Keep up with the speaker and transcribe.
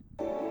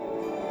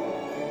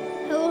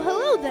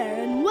Hello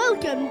there, and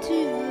welcome to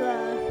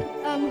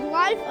the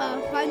live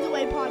Finds a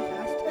Way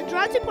podcast, a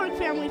Jurassic Park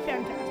family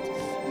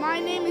fancast. My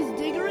name is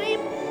Diggory.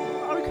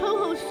 Our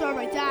co-hosts are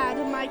my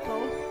dad,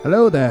 Michael.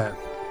 Hello there.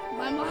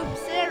 My mom,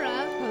 Sarah.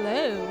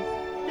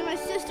 Hello. And my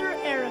sister,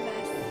 Aravis.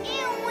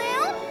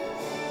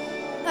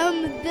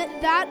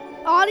 That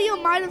audio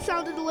might have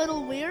sounded a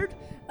little weird,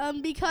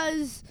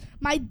 because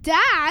my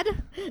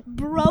dad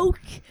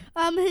broke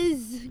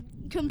his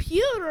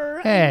computer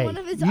in one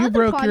of his you other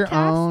broke podcasts. your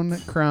own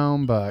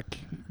Chromebook.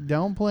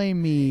 Don't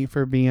blame me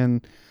for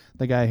being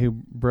the guy who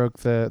broke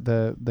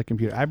the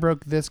computer. I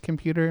broke this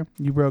computer.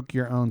 You broke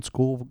your own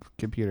school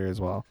computer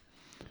as well.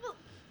 Well,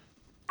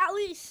 at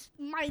least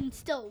mine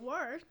still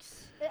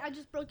works. I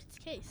just broke its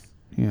case.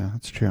 Yeah,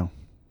 that's true.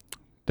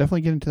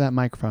 Definitely get into that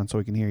microphone so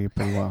we can hear you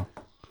pretty well.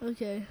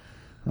 Okay.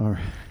 All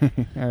right.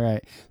 All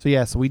right. So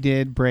yes, we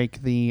did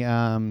break the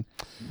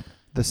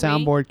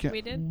soundboard.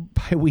 We did?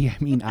 By we, I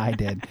mean I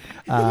did.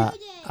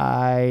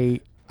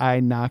 I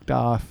knocked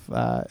off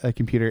a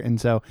computer, and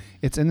so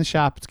it's in the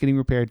shop. It's getting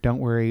repaired. Don't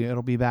worry,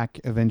 it'll be back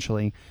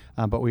eventually.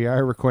 But we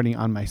are recording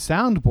on my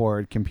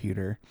soundboard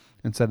computer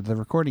instead of the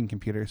recording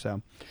computer.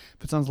 So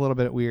if it sounds a little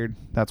bit weird,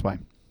 that's why.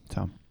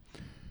 So,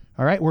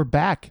 all right, we're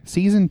back.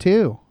 Season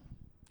 2.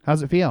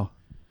 How's it feel?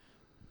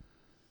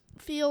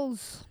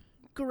 Feels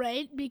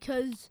great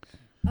because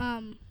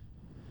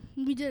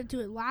we didn't do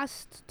it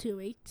last 2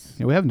 weeks.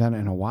 Yeah, we haven't done it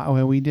in a while.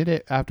 Well, we did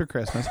it after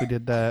Christmas. We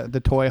did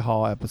the toy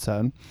haul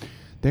episode.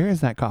 There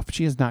is that cough.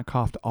 She has not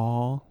coughed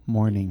all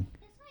morning.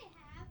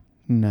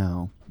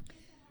 No,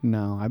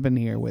 I've been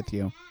here with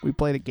you. We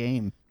played a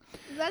game.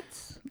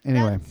 That's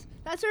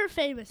her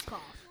famous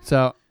cough.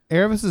 So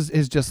Aravis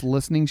is just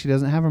listening. She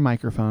doesn't have a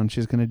microphone.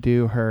 She's going to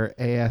do her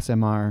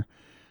ASMR.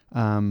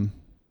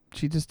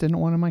 She just didn't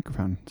want a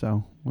microphone.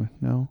 So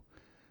no.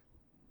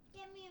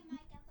 Give me a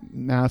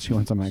microphone. Now she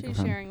wants a microphone.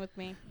 She's sharing with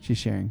me. She's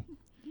sharing.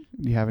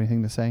 Do you have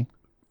anything to say?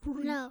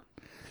 No.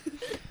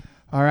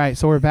 All right,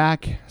 so we're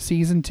back.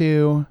 Season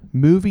 2,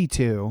 movie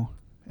 2,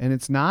 and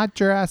it's not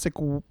Jurassic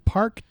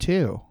Park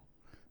 2.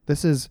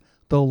 This is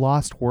The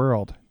Lost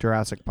World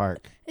Jurassic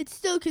Park. It's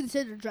still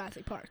considered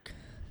Jurassic Park.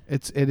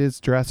 It is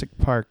Jurassic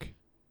Park.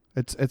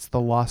 It's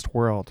The Lost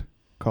World,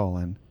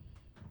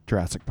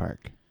 Jurassic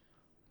Park.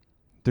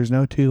 There's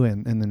no 2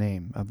 in the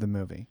name of the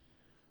movie.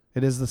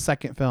 It is the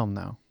second film,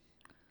 though.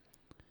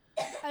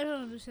 I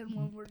don't understand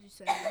one word you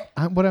said.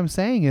 What I'm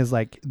saying is,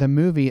 like, the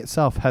movie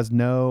itself there's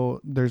no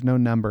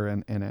number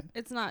in it.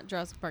 It's not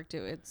Jurassic Park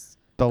 2. It's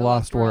The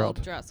Lost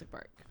World. Jurassic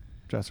Park.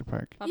 Jurassic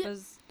Park.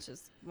 Papa's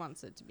just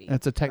wants it to be.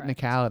 It's a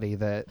technicality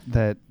that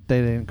they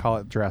didn't call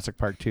it Jurassic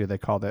Park 2. They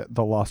called it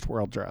The Lost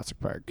World Jurassic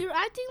Park. You're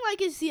acting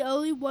like it's the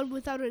only one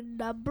without a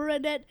number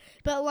in it,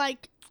 but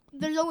like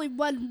there's only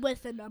one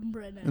with a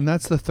number in it. And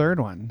that's the third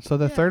one. So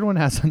the third one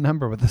has a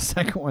number, but the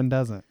second one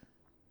doesn't.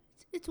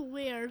 It's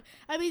weird.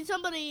 I mean,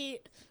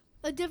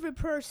 a different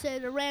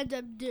person, a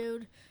random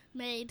dude,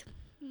 made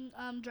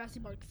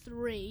Jurassic Park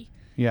 3.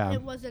 Yeah.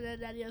 It wasn't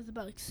in any of the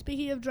books.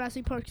 Speaking of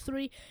Jurassic Park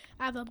 3,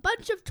 I have a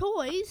bunch of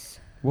toys.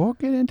 We'll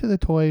get into the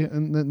toy,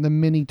 the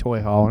mini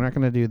toy haul. We're not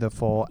going to do the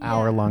full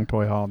hour-long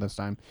toy haul this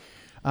time.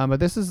 But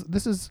this is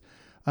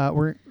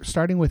we're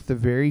starting with the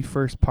very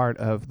first part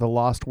of The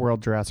Lost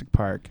World Jurassic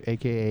Park,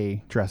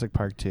 a.k.a. Jurassic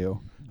Park 2,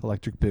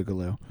 Electric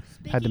Boogaloo.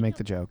 Had to make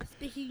the joke.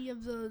 Speaking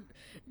of the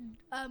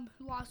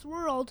Lost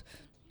World,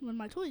 when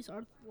my toys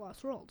are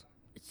Lost World.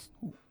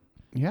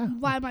 Yeah.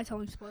 Why am I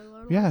telling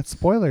spoilers? Yeah, it's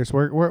spoilers.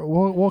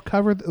 We'll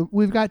cover.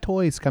 We've got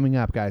toys coming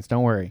up, guys.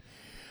 Don't worry.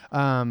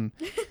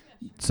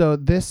 So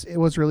it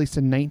was released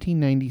in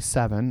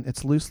 1997.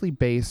 It's loosely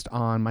based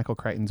on Michael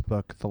Crichton's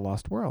book, The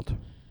Lost World.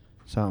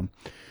 So,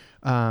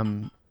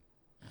 have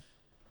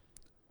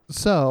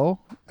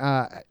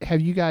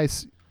you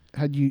guys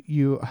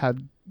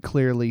had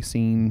clearly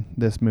seen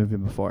this movie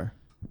before,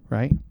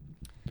 right?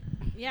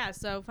 Yeah.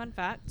 So fun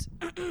fact: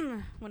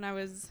 when I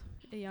was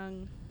a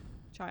young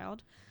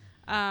child.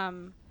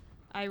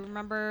 I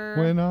remember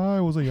when I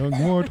was a young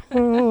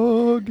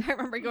warthog. I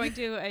remember going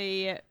to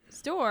a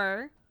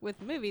store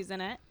with movies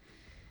in it,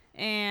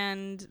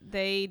 and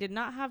they did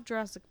not have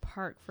Jurassic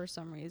Park for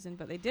some reason,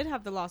 but they did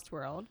have The Lost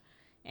World,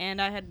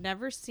 and I had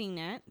never seen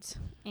it,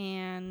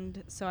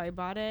 and so I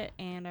bought it,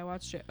 and I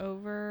watched it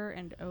over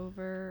and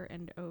over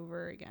and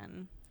over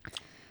again.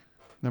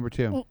 Number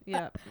 2.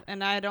 Yeah,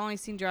 and I had only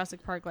seen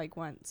Jurassic Park like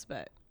once,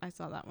 but I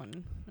saw that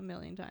one a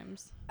million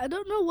times. I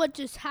don't know what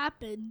just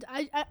happened.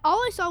 All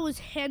I saw was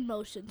hand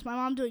motions. My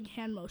mom doing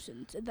hand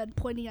motions and then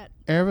pointing at.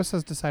 Aravis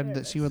has decided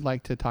that she would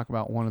like to talk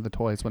about one of the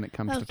toys when it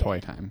comes to toy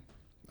time.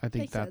 I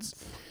think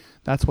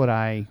that's what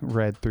I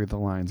read through the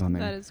lines on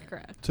there. That is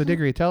correct. So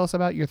Diggory, tell us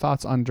about your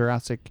thoughts on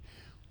Jurassic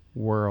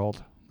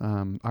World,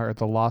 or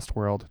The Lost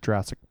World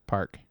Jurassic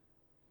Park.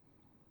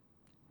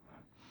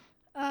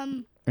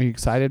 Are you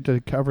excited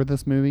to cover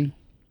this movie?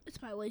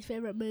 It's my least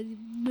favorite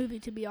movie,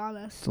 to be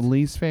honest. It's the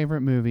least favorite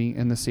movie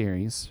in the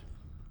series.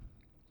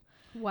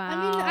 Wow. I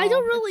mean, I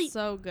don't really. It's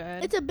so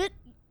good. It's a bit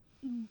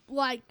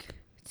like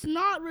it's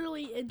not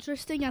really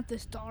interesting at the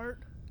start.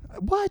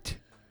 What?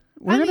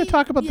 We're going to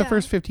talk about the yeah.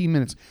 first 15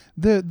 minutes.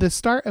 The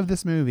start of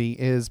this movie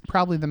is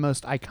probably the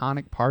most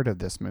iconic part of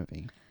this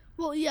movie.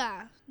 Well,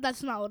 yeah,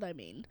 that's not what I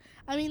mean.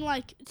 I mean,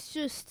 like, it's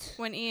just...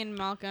 When Ian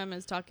Malcolm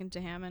is talking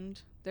to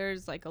Hammond,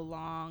 there's like a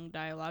long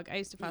dialogue. I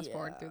used to fast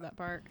forward through that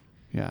part.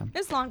 Yeah.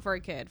 It's long for a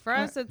kid. For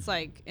us, it's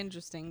like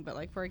interesting, but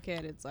like for a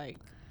kid, it's like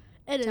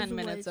 10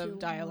 minutes of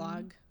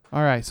dialogue.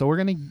 All right, so we're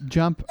going to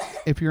jump.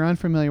 If you're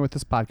unfamiliar with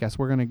this podcast,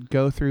 we're going to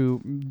go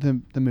through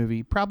the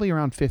movie probably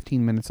around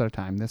 15 minutes at a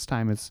time. This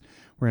time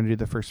we're going to do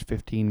the first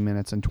 15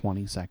 minutes and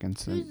 20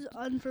 seconds. Who's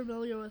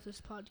unfamiliar with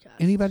this podcast?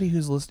 Anybody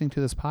who's listening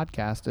to this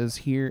podcast is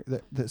here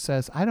that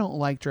says, I don't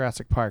like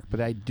Jurassic Park, but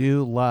I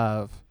do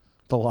love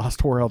the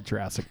Lost World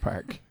Jurassic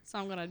Park. So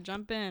I'm going to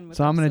jump in.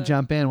 So I'm going to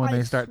jump in when I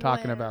they start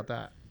talking swear. about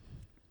that.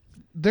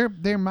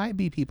 There might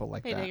be people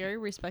like Hey, that. Digger,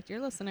 respect your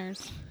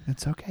listeners.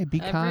 It's okay. Be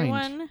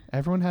kind.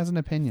 Everyone has an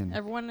opinion.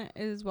 Everyone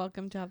is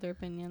welcome to have their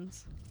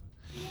opinions.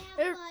 Yeah,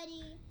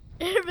 buddy.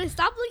 Irvis,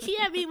 stop looking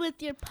at me with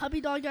your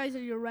puppy dog eyes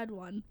and your red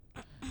one.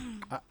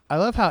 I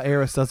love how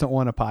Eris doesn't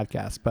want a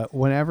podcast, but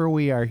whenever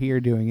we are here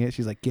doing it,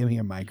 she's like, give me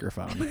a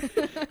microphone.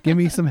 Give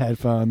me some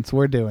headphones.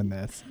 We're doing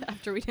this.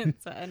 After we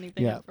didn't set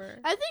anything Yeah. up for her.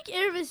 I think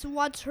Irvis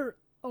wants her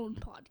own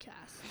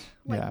podcast.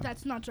 Like, Yeah.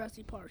 that's not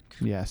Jurassic Park.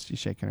 Yes, she's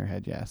shaking her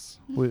head. Yes.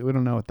 We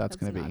don't know what that's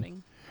going to be.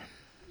 nodding.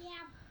 Yeah,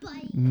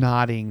 buddy.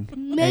 Nodding.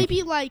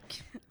 Maybe,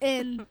 like,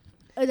 in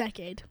a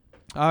decade.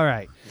 All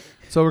right.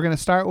 So we're going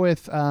to start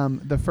with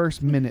the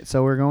first minute.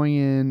 So we're going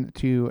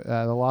into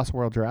The Lost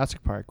World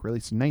Jurassic Park,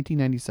 released in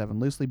 1997,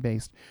 loosely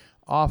based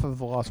off of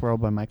The Lost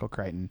World by Michael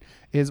Crichton.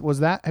 Have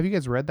you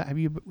guys read that? Have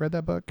you read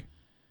that book?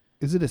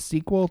 Is it a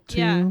sequel to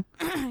Yeah,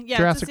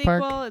 Jurassic it's a sequel.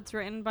 Park? It's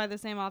written by the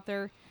same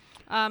author.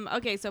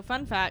 Okay, so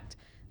fun fact.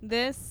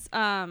 This,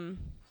 the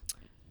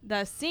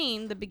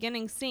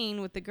beginning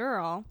scene with the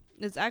girl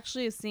is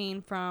actually a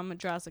scene from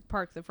Jurassic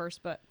Park, the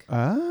first book.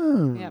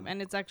 Oh. Yeah,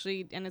 and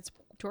it's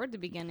toward the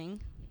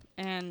beginning.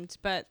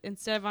 But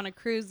instead of on a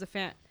cruise,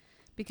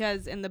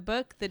 because in the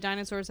book, the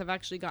dinosaurs have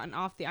actually gotten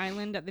off the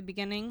island at the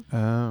beginning.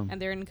 Oh. And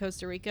they're in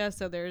Costa Rica,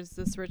 so there's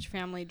this rich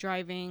family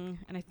driving,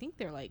 and I think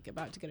they're like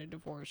about to get a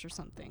divorce or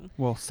something.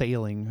 Well,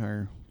 sailing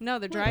or... No,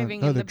 they're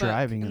driving Oh, in they're the book.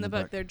 driving in In the the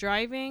book. book. They're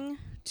driving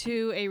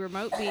to a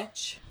remote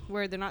beach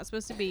where they're not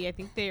supposed to be. I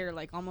think they're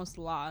like almost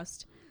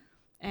lost.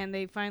 And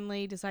they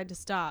finally decide to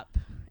stop.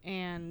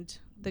 And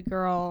the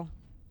girl,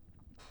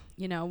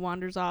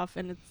 wanders off.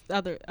 And it's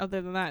other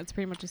than that, it's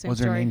pretty much the same Was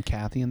story. her name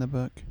Kathy in the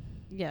book?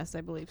 Yes,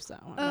 I believe so.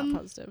 I'm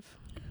not positive.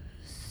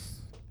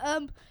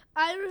 I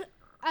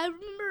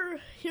remember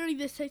hearing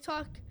this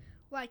TikTok.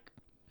 Like,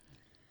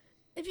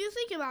 if you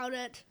think about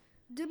it,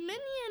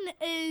 Dominion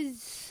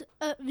is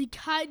the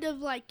kind of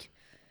like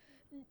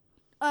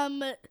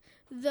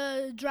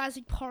the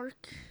Jurassic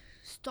Park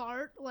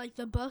start, like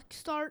the book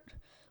start,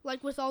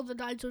 like with all the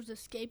dinosaurs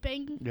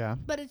escaping. Yeah.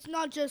 But it's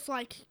not just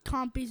like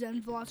compies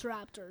and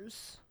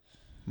velociraptors.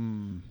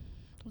 Hmm.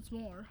 It's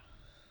more.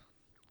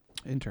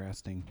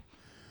 Interesting.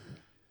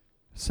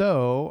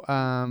 So,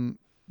 so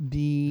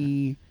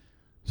we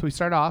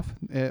start off.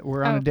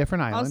 We're on a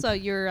different island. Also,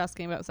 you're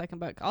asking about second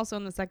book. Also,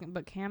 in the second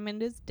book,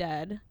 Hammond is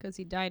dead because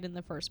he died in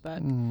the first book.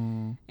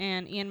 Mm.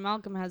 And Ian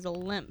Malcolm has a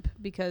limp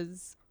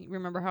because you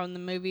remember how in the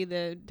movie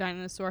the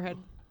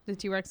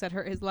T-Rex had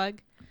hurt his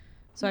leg?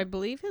 So I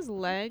believe his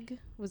leg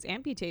was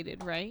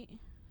amputated, right?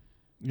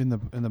 In the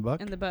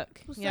book. In the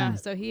book. What's Yeah,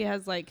 that? so he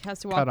has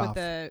to walk Cut with off.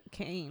 a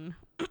cane.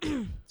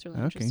 It's really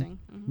Okay. interesting.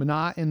 But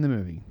not in the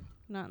movie.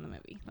 Not in the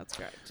movie. That's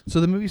correct. So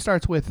the movie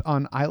starts with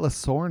on Isla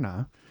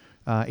Sorna,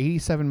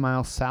 87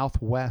 miles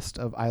southwest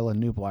of Isla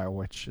Nublar,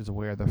 which is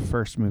where the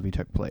first movie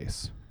took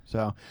place.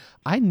 So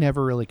I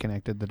never really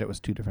connected that it was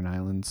two different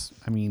islands.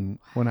 I mean,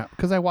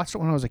 because I watched it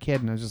when I was a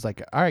kid, and I was just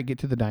like, all right, get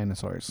to the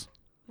dinosaurs.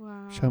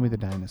 Wow. Show me the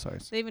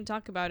dinosaurs. They even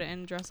talk about it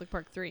in Jurassic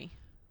Park 3.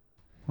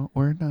 Well,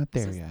 we're not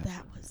there yet.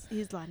 That was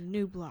Isla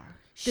Nublar.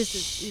 This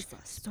is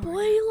Isla Sorna.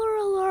 Spoiler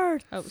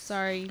alert! Oh,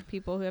 sorry,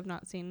 people who have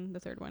not seen the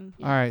third one.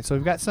 All right, so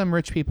we've got some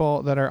rich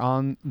people that are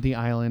on the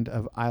island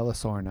of Isla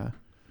Sorna.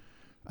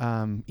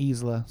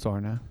 Isla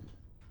Sorna.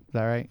 Is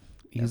that right?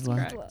 That's Isla?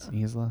 correct.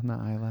 Isla, not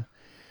Isla.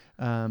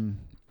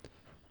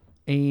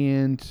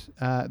 And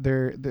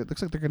it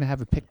looks like they're going to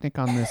have a picnic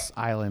on this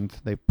island.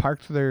 They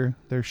parked their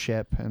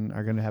ship and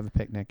are going to have a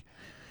picnic.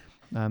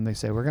 They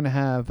say, we're going to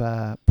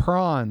have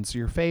prawns,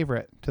 your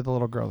favorite, to the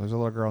little girl. There's a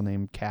little girl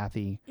named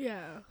Kathy.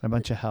 Yeah. And a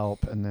bunch of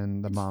help, and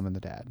then the mom and the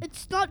dad.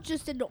 It's not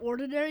just an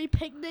ordinary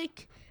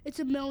picnic. It's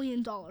 $1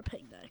 million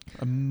picnic.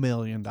 $1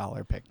 million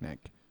picnic.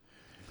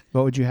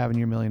 What would you have in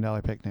your $1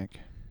 million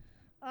picnic?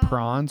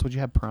 Prawns? Would you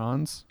have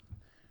prawns?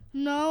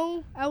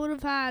 No, I would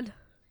have had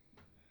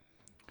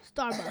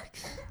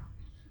Starbucks.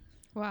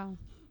 Wow.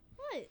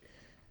 What?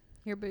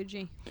 You're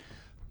bougie.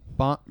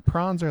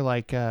 Prawns are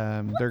like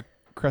they're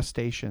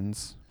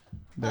crustaceans.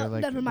 They're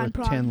like never mind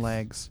with 10 prawns.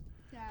 legs.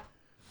 Yeah.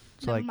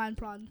 It's Never like mind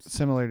prawns.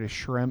 similar to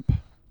shrimp.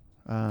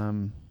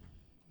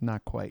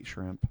 Not quite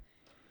shrimp.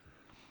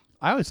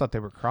 I always thought they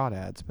were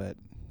crawdads, but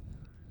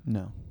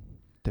no.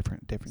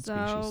 different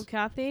So species.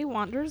 Kathy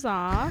wanders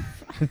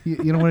off. You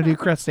don't want to do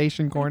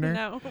crustacean corner?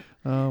 No.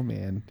 Oh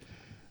man.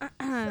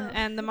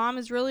 And the mom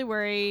is really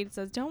worried,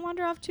 says, don't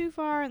wander off too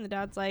far. And the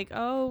dad's like,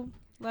 oh,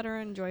 let her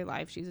enjoy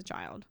life. She's a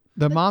child.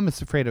 The mom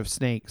is afraid of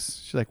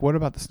snakes. She's like, what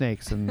about the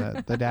snakes? And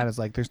the dad is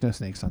like, there's no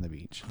snakes on the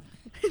beach.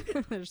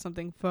 There's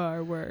something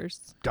far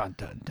worse. Dun,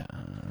 dun,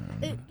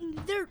 dun.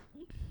 They're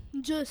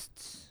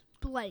just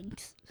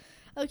blanks.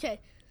 Okay.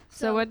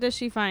 So what does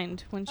she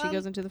find when she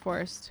goes into the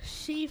forest?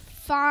 She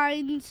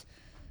finds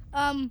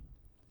the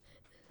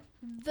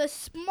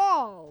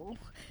small,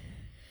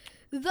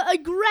 the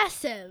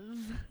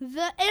aggressive,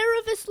 the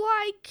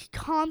Aravis-like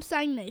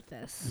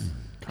Compsognathus.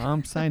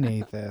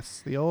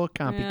 Compsognathus. The old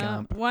compy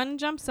comp. One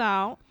jumps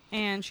out,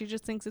 and she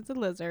just thinks it's a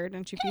lizard,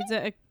 and she feeds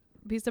it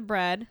a piece of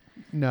bread.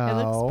 No. It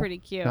looks pretty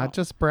cute. Not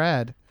just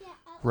bread.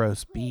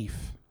 Roast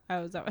beef.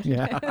 Oh, is that what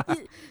Yeah.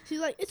 She's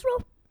like, it's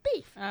roast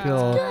beef.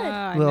 Little-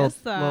 I little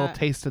missed that. little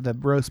taste of the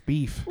roast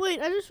beef. Wait,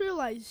 I just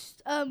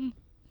realized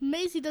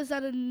Maisie does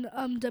that in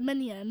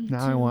Dominion.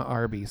 Now I want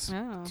Arby's.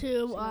 Oh,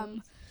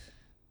 to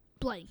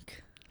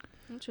blank.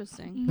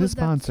 interesting. This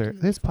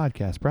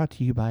podcast brought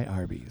to you by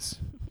Arby's.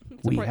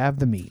 We Support- have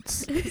the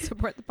meats.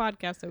 Support the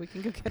podcast so we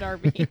can go get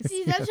Arby's.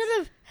 See,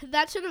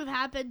 that should have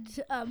happened.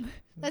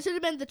 That should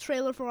have been the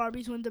trailer for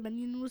Arby's when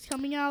Dominion was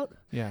coming out,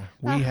 Yeah,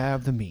 we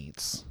have the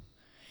meats.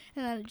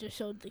 and then it just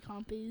showed the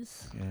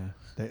compies.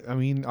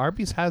 Yeah,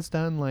 Arby's has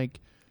done like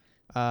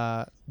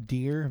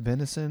deer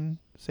venison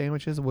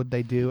sandwiches. Would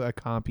they do a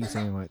compy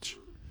sandwich?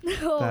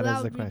 Oh, That is that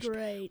the would be question.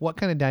 great. What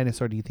kind of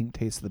dinosaur do you think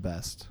tastes the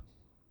best?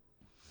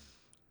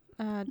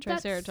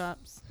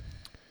 Triceratops.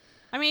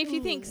 I mean, if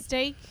you think Ooh.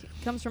 steak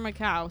comes from a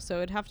cow, so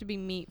it'd have to be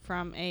meat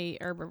from a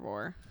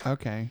herbivore.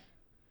 Okay.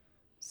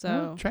 So,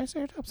 Well,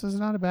 Triceratops is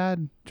not a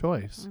bad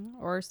choice.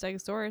 or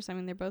Stegosaurus. I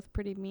mean, they're both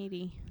pretty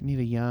meaty. You need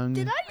a young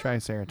Did I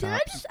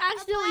Triceratops. just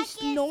accidentally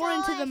snore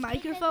into the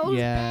microphone?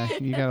 Yeah,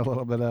 you got a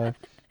little bit of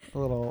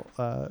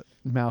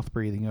mouth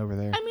breathing over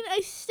there. I mean,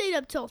 I stayed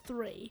up till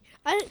 3.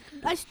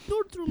 I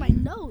snored through my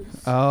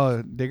nose.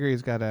 Oh,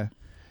 Diggory's got to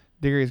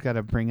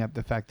bring up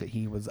the fact that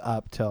he was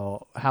up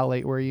till how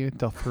late were you?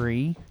 Till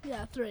 3?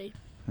 Yeah, 3.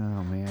 Oh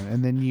man,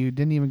 and then you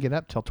didn't even get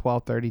up till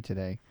 12:30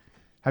 today.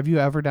 Have you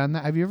ever done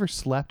that? Have you ever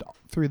slept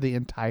through the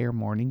entire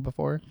morning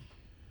before?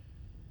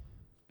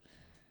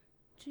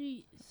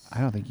 Jeez.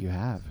 I don't think you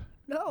have.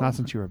 No. Not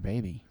since you were a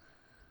baby.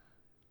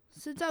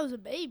 Since I was a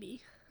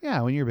baby.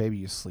 Yeah, when you're a baby,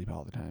 you sleep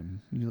all the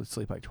time. You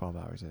sleep like 12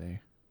 hours a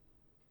day.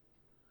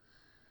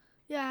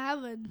 Yeah, I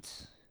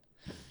haven't.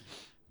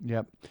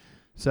 Yep.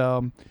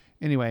 So,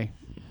 anyway.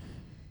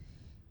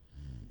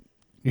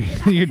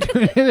 You're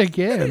doing it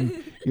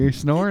again. You're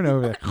snoring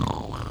over there.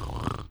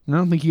 I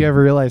don't think you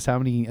ever realized how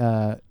many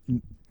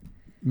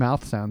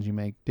mouth sounds you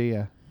make, do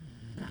you?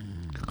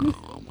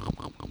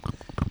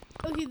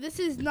 Okay, this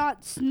is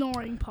not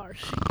snoring part.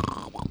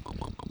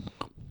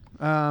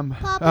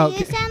 Papa,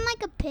 you sound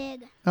like a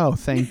pig. Oh,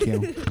 thank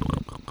you.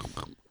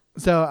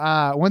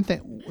 So, one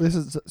thing,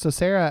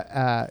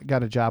 Sarah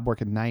got a job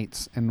working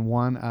nights, and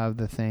one of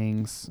the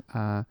things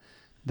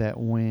that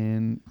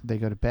when they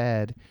go to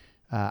bed,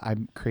 I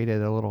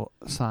created a little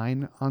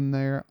sign on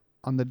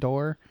the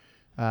door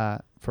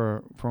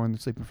for when they're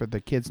sleeping, for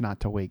the kids not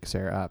to wake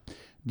Sarah up.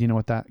 Do you know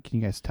what that? Can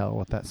you guys tell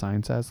what that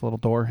sign says? The little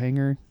door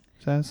hanger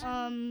says.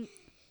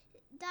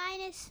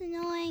 Dinah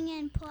snoring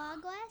in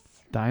progress.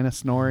 Dinah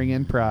snoring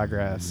in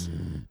progress.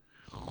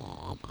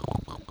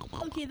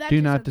 Okay, that Do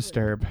just not sounds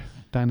disturb.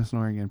 Dinah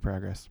snoring in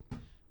progress.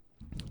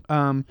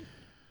 All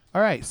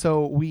right,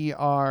 so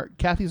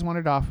Kathy's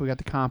wandered off. We got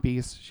the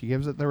compies. She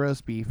gives it the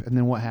roast beef, and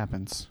then what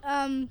happens?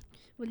 When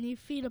you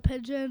feed a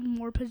pigeon,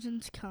 more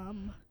pigeons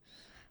come.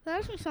 That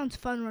actually sounds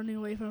fun, running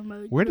away from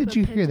a Where group did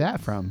of you hear that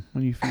pigeons. from?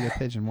 When you feed a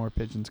pigeon, more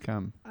pigeons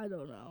come. I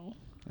don't know.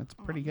 That's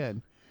pretty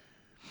good.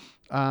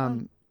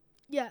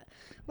 Yeah,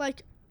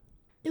 like,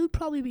 it would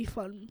probably be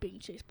fun being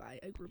chased by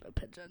a group of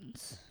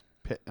pigeons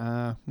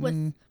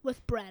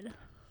with bread.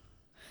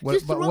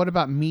 What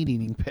about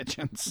meat-eating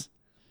pigeons?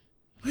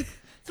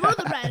 Throw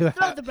the bread.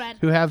 Throw the bread.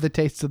 Who have the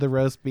taste of the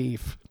roast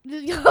beef?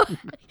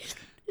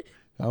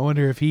 I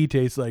wonder if he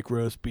tastes like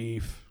roast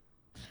beef.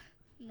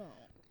 No.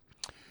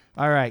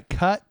 All right,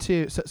 cut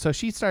to so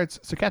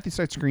Kathy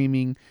starts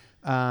screaming,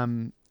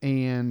 and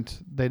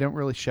they don't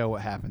really show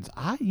what happens.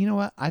 You know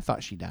what? I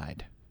thought she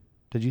died.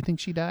 Did you think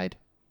she died?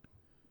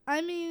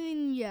 I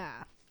mean,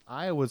 yeah.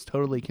 I was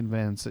totally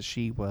convinced that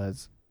she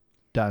was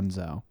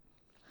donezo.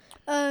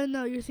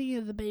 No, you're thinking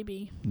of the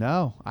baby.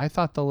 No, I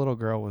thought the little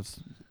girl was.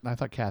 I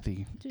thought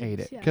Kathy Jeez, ate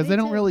it yeah, because me they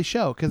don't too. really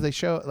show. Because they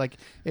show like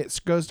it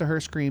goes to her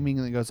screaming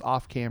and it goes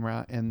off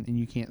camera and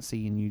you can't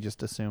see and you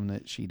just assume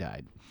that she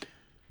died.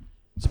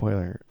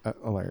 Spoiler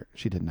alert: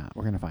 she did not.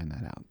 We're gonna find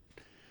that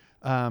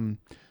out.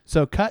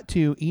 So cut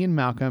to Ian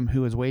Malcolm,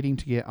 who is waiting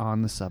to get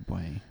on the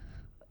subway.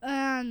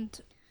 And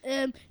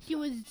he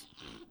was.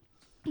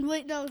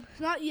 Wait, no,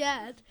 not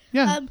yet.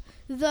 Yeah.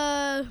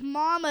 The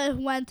mama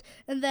went,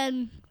 and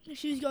then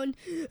she was going,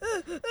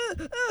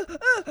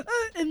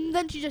 and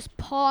then she just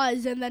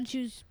paused, and then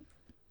she was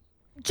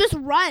just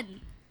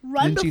run.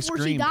 run Then she before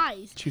she screamed.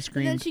 dies. She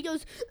And then screamed. she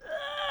goes,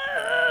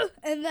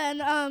 and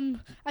then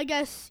I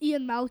guess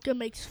Ian Malcolm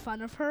makes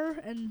fun of her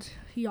and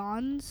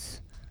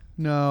yawns.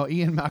 No,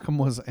 Ian Malcolm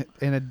was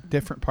in a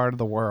different part of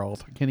the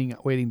world,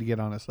 waiting to get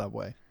on a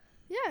subway.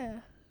 Yeah.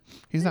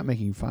 He's not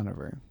making fun of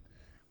her.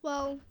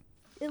 Well,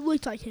 it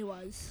looked like he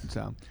was.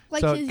 So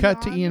Like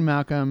cut to Ian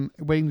Malcolm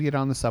waiting to get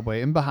on the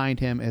subway, and behind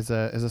him is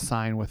a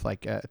sign with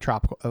like a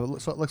tropical.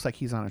 So it looks like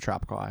he's on a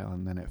tropical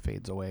island. Then it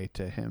fades away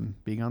to him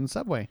being on the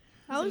subway.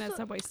 He's in a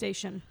subway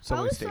station.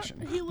 Subway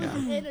station. He was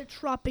in a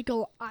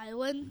tropical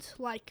island,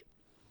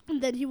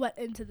 and then he went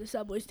into the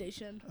subway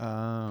station.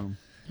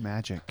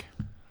 Magic.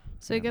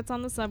 So he gets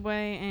on the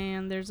subway,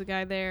 and there's a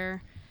guy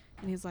there,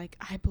 and he's like,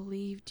 "I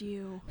believed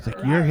you." He's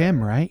like, "You're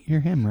him, right? You're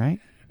him, right?"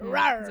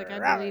 Yeah, he's like,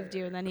 "I believed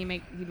you," and then he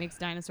makes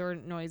dinosaur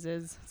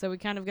noises. So we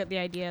kind of get the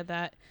idea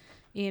that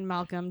Ian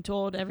Malcolm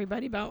told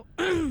everybody about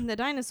the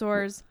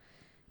dinosaurs,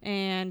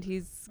 and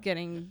he's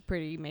getting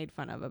pretty made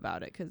fun of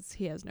about it because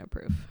he has no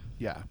proof.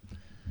 Yeah.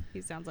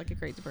 He sounds like a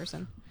crazy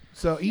person.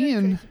 So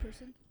Ian,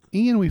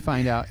 we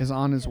find out, is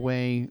on his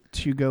way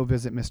to go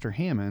visit Mr.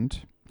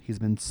 Hammond. He's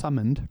been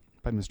summoned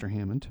by Mr.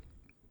 Hammond.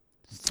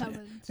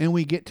 And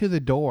we get to the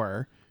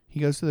door. He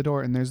goes to the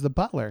door, and there's the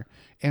butler.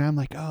 And I'm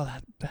like, oh,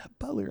 that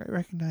butler. I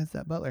recognize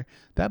that butler.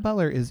 That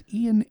butler is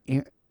Ian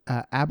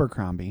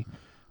Abercrombie.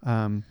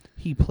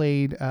 He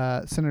played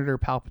Senator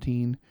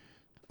Palpatine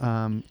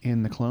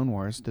in the Clone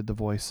Wars, did the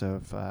voice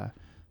of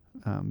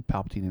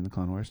Palpatine in the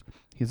Clone Wars.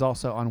 He's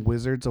also on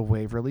Wizards of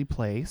Waverly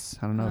Place.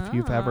 I don't know if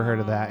you've ever heard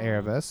of that,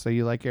 Aravis. So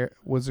you like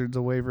Wizards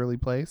of Waverly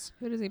Place?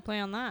 Who does he play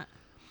on that?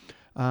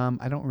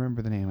 I don't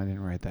remember the name. I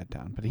didn't write that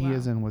down, but he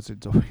is in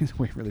Wizards of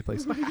Waverly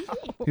Place.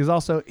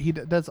 He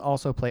does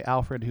also play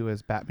Alfred, who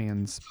is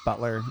Batman's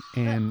butler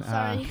in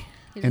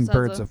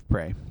Birds of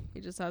Prey. He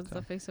just has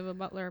the face of a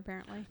butler,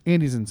 apparently.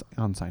 And he's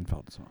on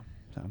Seinfeld as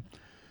well.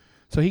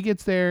 So he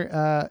gets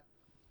there.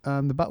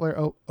 The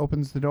butler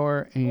opens the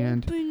door,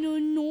 and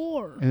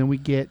then we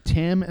get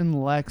Tim and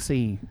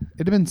Lexi. It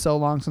had been so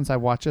long since I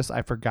watched this,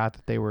 I forgot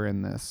that they were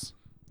in this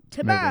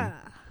movie.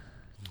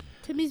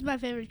 Timmy's my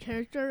favorite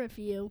character, if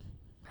you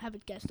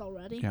haven't guessed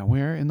already. Yeah,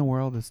 where in the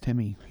world is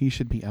Timmy? He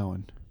should be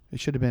Owen. It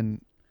should have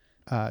been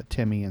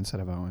Timmy instead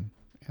of Owen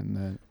in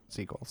the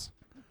sequels.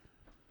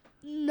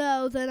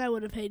 No, then I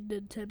would have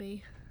hated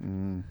Timmy.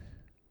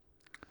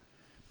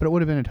 But it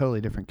would have been a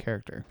totally different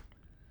character.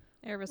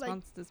 Aravis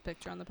wants this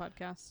picture on the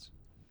podcast.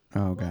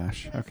 Oh,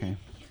 gosh. Okay.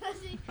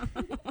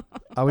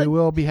 We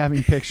will be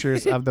having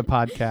pictures of the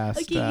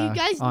podcast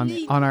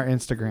on our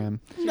Instagram.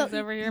 She's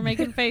over here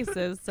making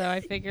faces, so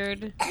I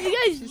figured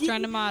she's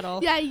trying to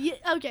model. Yeah,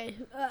 okay.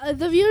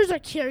 The viewers are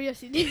curious.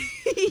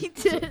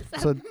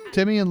 So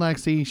Timmy and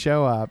Lexi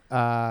show up.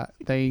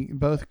 They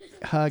both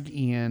hug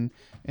Ian,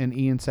 and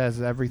Ian says,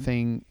 "Is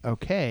everything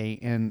okay?"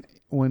 And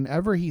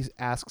whenever he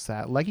asks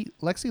that,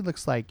 Lexi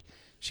looks like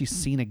she's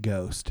seen a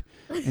ghost,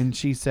 and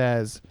she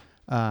says,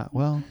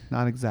 well,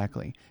 not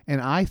exactly.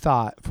 And I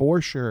thought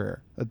for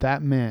sure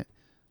that meant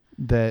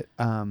that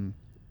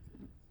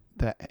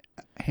that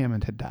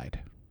Hammond had died.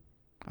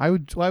 I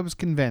was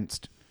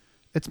convinced.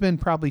 It's been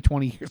probably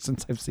 20 years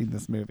since I've seen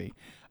this movie.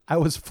 I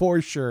was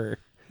for sure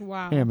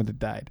Hammond had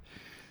died.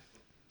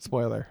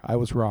 Spoiler, I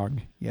was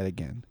wrong yet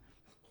again.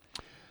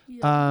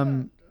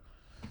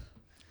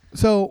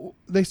 So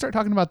they start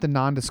talking about the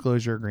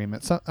non-disclosure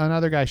agreement. So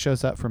another guy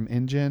shows up from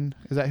InGen.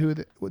 Is that who?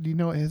 Do you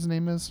know what his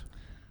name is?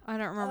 I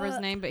don't remember his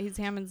name, but he's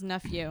Hammond's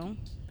nephew.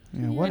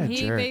 Yeah, what a jerk.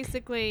 He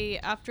basically,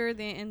 after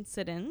the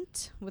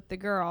incident with the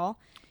girl...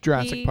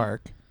 Jurassic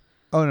Park.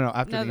 Oh, no,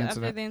 after the incident.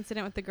 After the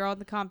incident with the girl at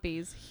the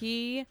compies,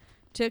 he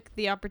took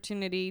the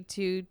opportunity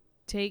to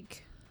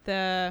take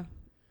the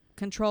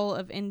control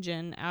of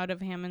InGen out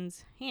of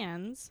Hammond's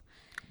hands.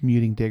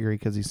 Muting Diggory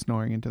because he's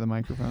snoring into the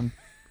microphone.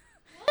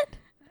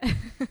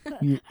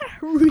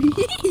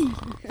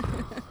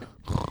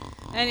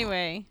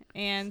 Anyway,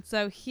 and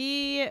so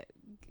he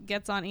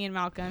gets on Ian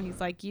Malcolm. He's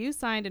like, "You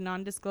signed a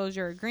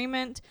non-disclosure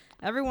agreement.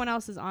 Everyone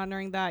else is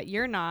honoring that.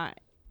 You're not."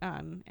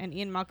 And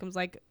Ian Malcolm's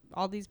like,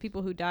 "All these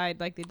people who died,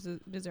 like they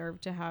deserve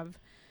to have,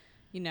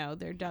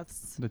 their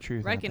deaths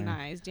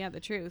recognized. Yeah, the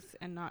truth,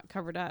 and not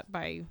covered up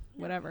by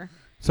whatever."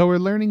 So we're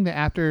learning that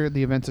after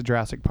the events of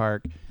Jurassic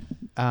Park,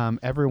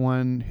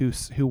 everyone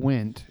who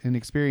went and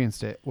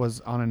experienced it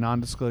was on a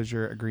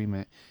non-disclosure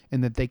agreement,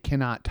 and that they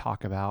cannot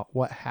talk about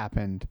what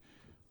happened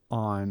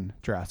on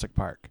Jurassic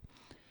Park.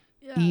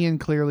 Yeah. Ian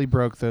clearly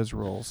broke those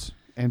rules,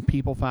 and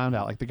people found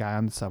out, like the guy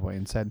on the subway,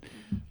 and said,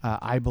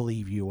 "I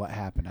believe you. What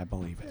happened? I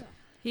believe it."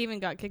 He even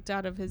got kicked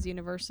out of his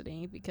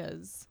university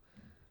because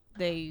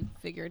they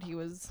figured he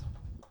was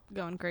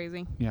going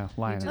crazy. Yeah,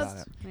 lying about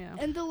it. Yeah.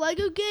 And the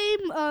Lego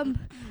game,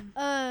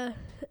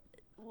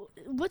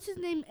 what's his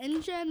name?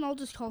 InGen? I'll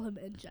just call him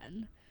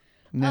InGen.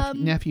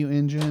 Nephew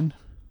InGen.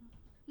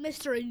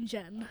 Mr.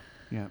 InGen.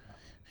 Yeah.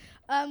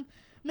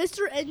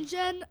 Mr.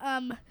 InGen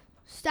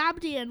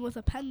stabbed Ian with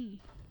a pen.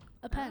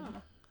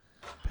 Pen.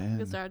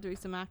 Because there had to be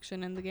some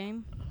action in the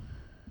game.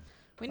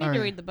 We need to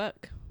read the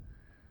book.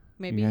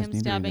 Maybe him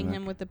stabbing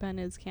him with the pen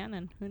is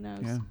canon. Who knows?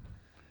 Yeah.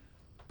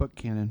 book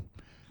canon.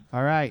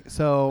 All right,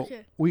 so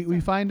Okay.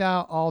 we find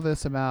out all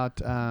this about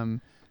the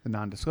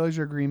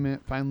non-disclosure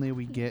agreement. Finally,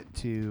 we get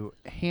to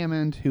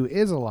Hammond, who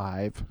is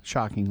alive,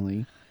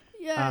 shockingly.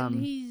 Yeah,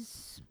 and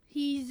he's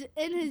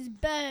in his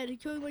bed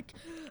going like,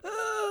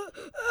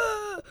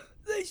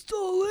 they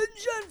stole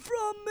InGen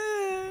from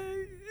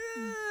me.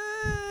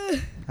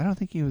 I don't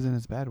think he was in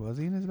his bed. Was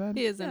he in his bed?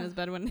 He is in Yeah. his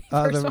bed when he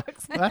first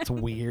walks in. That's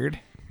weird.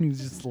 He's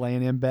just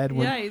laying in bed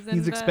when Yeah, he's in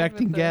he's bed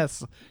expecting with the-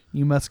 guests.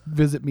 You must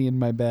visit me in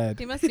my bed.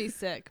 He must be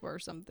sick or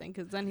something,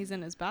 because then he's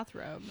in his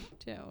bathrobe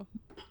too.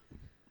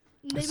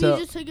 Maybe So-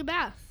 he just took a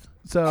bath.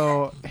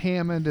 So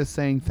Hammond is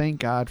saying,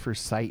 thank God for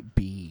Site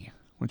B,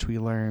 which we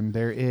learn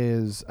there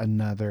is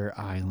another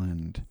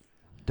island.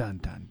 Dun,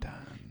 dun,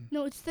 dun.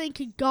 No, it's thank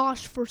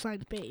gosh for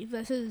Site B.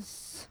 This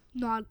is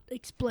not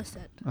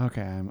explicit.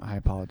 Okay, I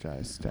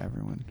apologize to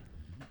everyone.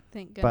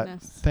 Thank But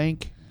goodness.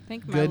 thank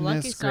Thank my lucky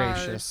goodness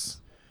stars.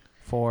 gracious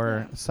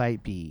for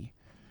Site B.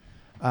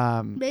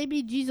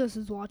 Maybe Jesus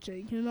is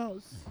watching. Who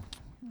knows?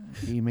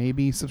 He may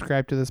be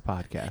subscribed to this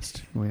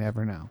podcast. We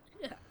never know.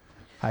 Yeah.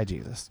 Hi,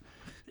 Jesus.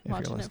 If you're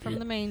Watching it listening. from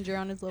the manger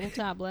on his little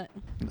tablet.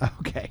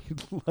 Okay,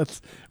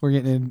 we're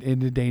getting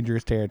into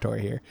dangerous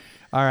territory here.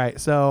 All right,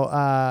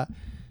 so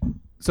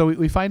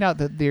we find out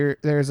that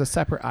there's a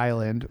separate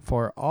island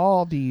for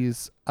all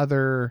these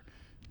other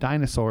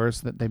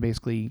dinosaurs that they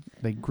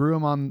grew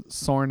them on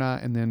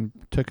Sorna and then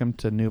took them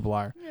to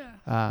Nublar.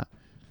 Yeah.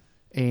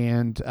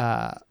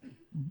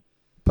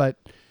 But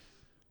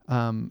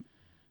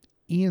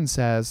Ian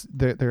says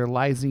they're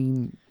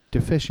lysine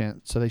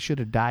deficient, so they should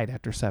have died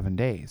after 7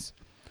 days.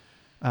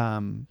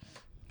 And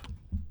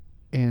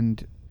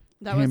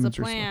That was the Hammond's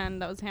plan.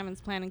 That was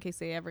Hammond's plan in case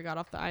they ever got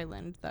off the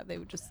island, that they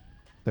would just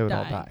they would die.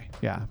 all die.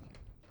 Yeah.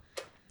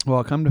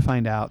 Well, come to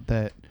find out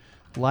that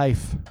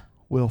life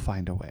will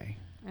find a way.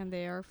 and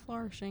they are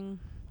flourishing.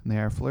 And they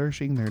are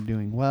flourishing. They're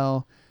doing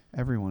well.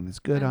 Everyone is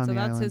good and on so the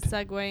that's island. his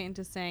segue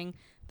into saying,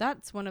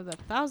 that's one of the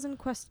 1,000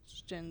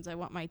 questions I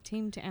want my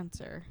team to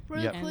answer.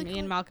 Real Yep. And quickly,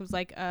 Ian Malcolm's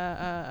like,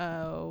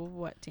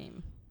 what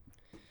team?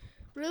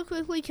 real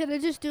quickly, can I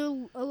just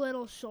do a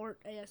little short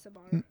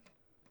ASMR?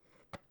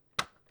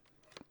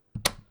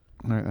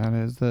 All right, that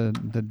is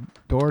the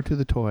door to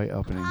the toy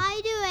opening.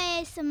 I do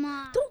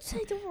ASMR. Don't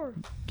say door.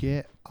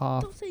 Get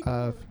off Don't say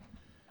of door.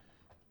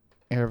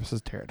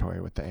 Eris's territory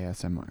with the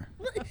ASMR.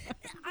 I'm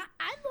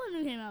the one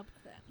who came up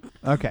with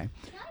it. Okay,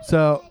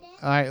 so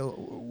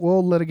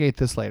we'll litigate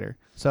this later.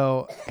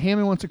 So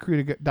Hammond wants a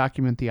crew to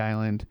document the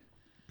island,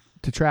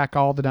 to track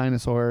all the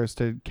dinosaurs,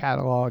 to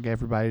catalog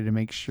everybody, to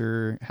make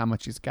sure how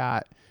much he's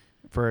got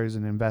for as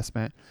an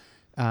investment.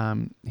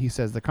 He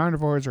says the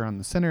carnivores are on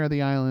the center of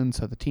the island,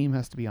 so the team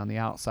has to be on the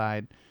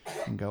outside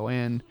and go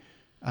in.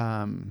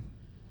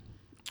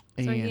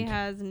 So he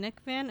has Nick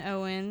Van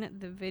Owen,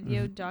 the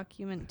video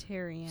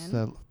documentarian.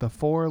 So the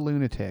four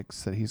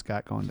lunatics that he's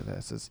got going to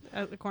this is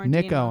according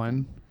Nick to Ian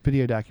Owen,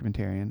 video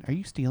documentarian. Are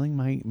you stealing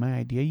my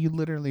idea? You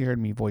literally heard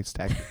me voice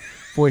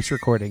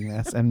recording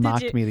this and Did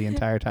mocked you? me the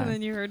entire And time.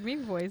 then you heard me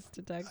voice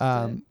to text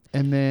it.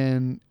 And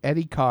then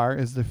Eddie Carr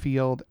is the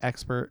field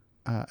expert,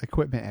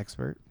 equipment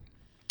expert.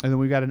 And then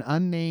we've got an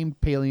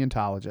unnamed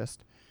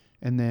paleontologist.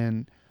 And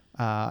then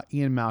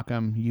Ian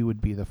Malcolm, you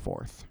would be the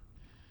fourth.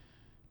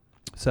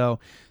 So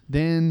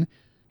then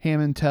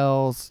Hammond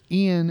tells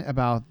Ian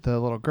about the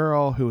little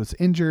girl who was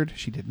injured.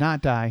 She did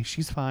not die.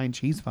 She's fine.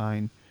 She's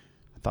fine.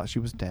 I thought she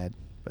was dead,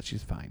 but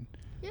she's fine.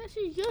 Yeah,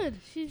 she's good.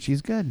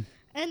 She's good.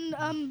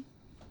 And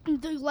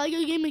the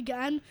Lego game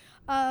again.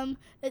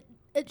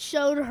 It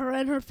showed her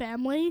and her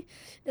family,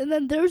 and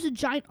then there's a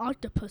giant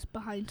octopus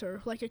behind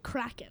her, like a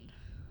kraken.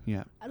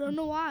 Yeah. I don't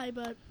know why,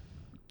 but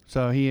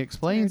So he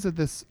explains that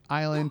this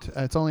island,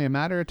 it's only a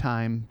matter of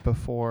time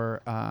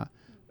before,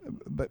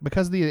 but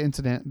because of the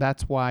incident,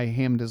 that's why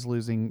Hammond is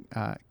losing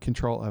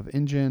control of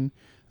InGen.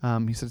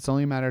 He said it's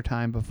only a matter of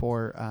time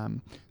before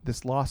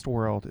this lost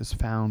world is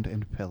found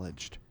and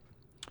pillaged.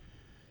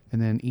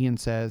 And then Ian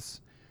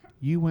says,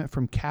 you went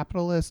from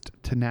capitalist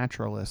to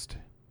naturalist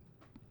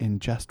in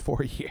just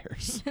 4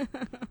 years.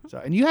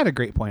 And you had a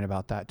great point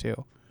about that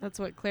too. That's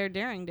what Claire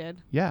Daring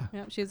did. Yeah.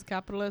 Yep, she's a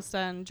capitalist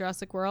in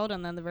Jurassic World,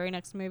 and then the very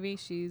next movie,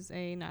 she's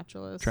a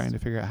naturalist. Trying to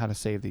figure out how to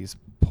save these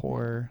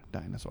poor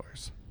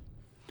dinosaurs.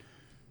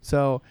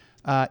 So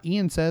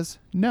Ian says,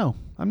 no,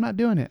 I'm not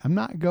doing it. I'm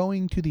not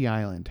going to the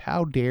island.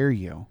 How dare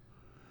you?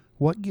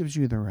 What gives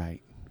you the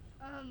right?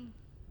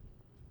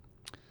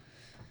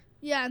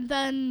 yeah, and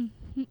then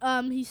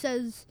he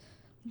says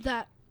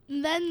that,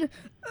 and then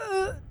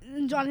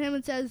John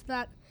Hammond says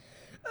that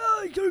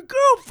your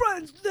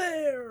girlfriend's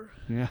there.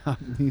 Yeah,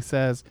 he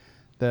says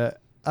the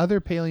other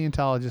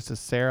paleontologist is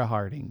Sarah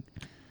Harding.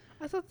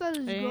 I thought that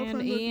his And girlfriend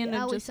would be Ian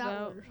Allie just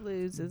about Sattler.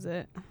 loses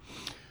it.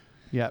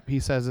 Yep, he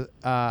says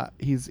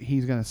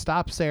he's going to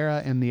stop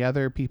Sarah and the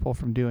other people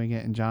from doing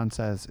it, and John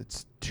says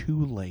it's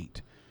too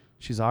late.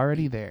 She's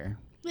already there.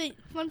 Wait,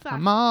 fun fact.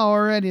 I'm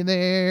already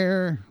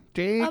there.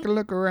 Take a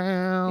look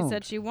around. He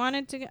said she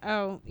wanted to go.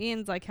 Oh,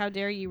 Ian's like, how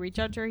dare you reach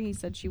out to her? He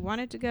said she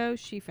wanted to go.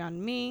 She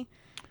found me.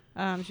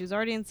 She was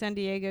already in San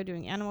Diego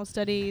doing animal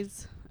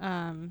studies.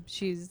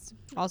 She's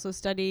also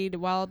studied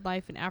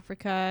wildlife in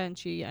Africa, and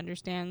she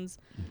understands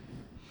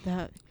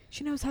that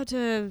she knows how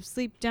to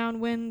sleep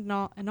downwind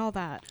and all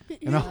that.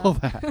 And all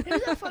that.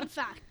 Here's a fun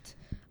fact.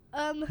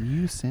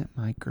 You sent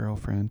my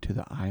girlfriend to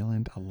the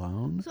island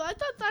alone? So I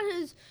thought that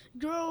his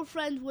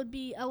girlfriend would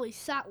be Ellie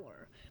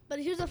Sattler, but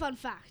here's a fun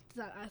fact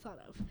that I thought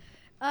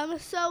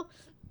of. So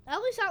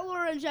Ellie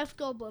Sattler and Jeff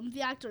Goldblum,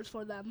 the actors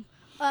for them,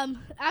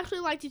 actually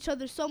liked each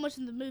other so much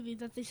in the movie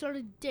that they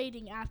started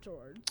dating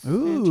afterwards.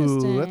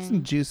 Ooh, that's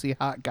some juicy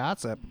hot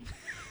gossip.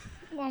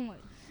 Oh my.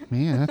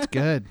 Man, that's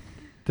good.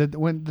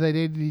 When they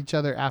dated each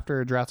other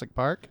after Jurassic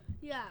Park?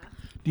 Yeah.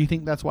 Do you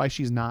think that's why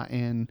she's not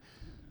in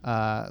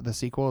the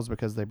sequels,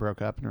 because they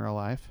broke up in real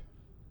life?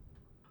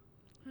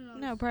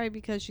 No, probably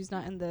because she's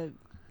not in the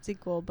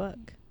sequel book.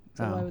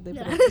 So why would they put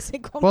Yeah. her in the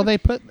sequel? Well, they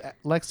put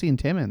Lexi and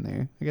Tim in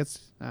there. I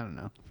guess, I don't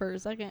know. For a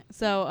second.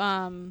 So,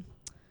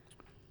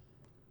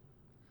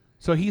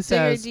 So he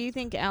Sarah, says, do you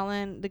think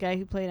Alan, the guy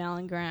who played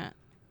Alan Grant,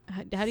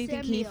 how do you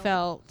think he Samuel.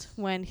 felt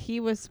when he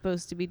was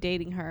supposed to be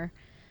dating her,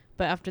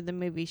 but after the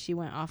movie she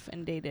went off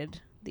and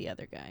dated the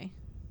other guy?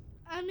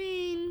 I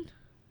mean,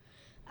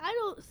 I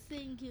don't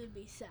think he would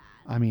be sad.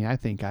 I mean, I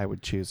think I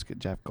would choose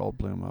Jeff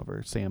Goldblum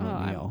over Sam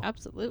O'Neill.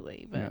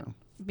 Absolutely. But Yeah.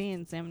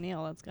 being Sam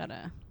Neill, that's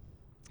gotta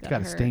It's got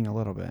to hurt. sting a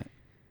little bit.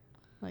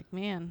 Like,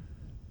 man.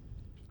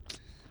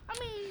 I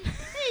mean,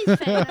 he's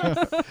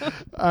famous.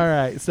 All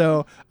right.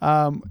 So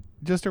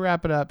just to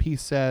wrap it up, he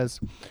says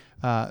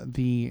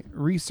the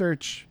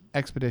research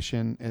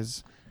expedition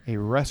is a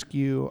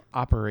rescue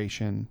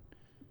operation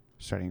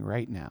starting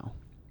right now.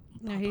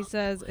 No, he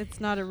says it's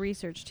not a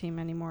research team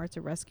anymore. It's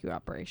a rescue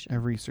operation. A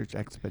research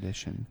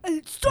expedition. And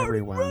it's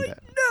starting Rewound right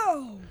it.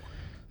 now.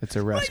 It's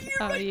a rescue.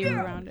 How do you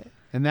around it?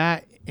 And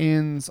that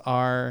ends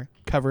our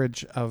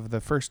coverage of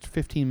the first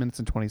 15 minutes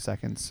and 20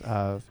 seconds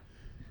of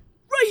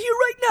Right here,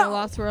 right The now.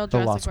 Lost World, The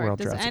Jurassic Lost Park. World,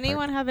 Does Jurassic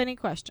anyone have any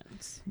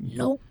questions?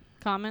 Nope.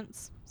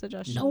 Comments?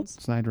 Suggestions?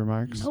 snide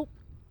remarks. Nope.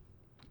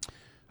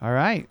 All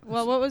right.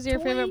 Well, what was your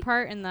Toy- favorite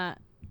part in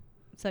that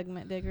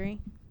segment, Diggory?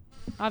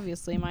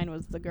 Obviously, mine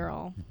was the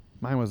girl.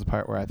 Mine was the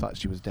part where I thought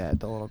she was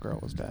dead. The little girl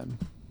was dead.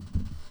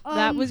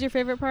 That was your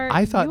favorite part?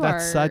 I thought You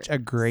that's are such a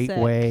great sick.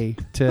 way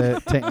to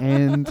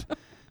end,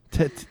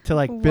 to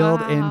like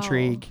build Wow.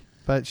 intrigue.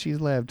 But she's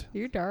lived.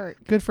 You're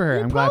dark. Good for her.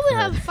 You I'm glad probably for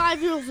her. have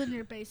 5-year-olds in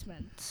your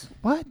basement.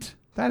 What?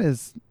 That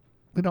is.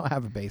 We don't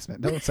have a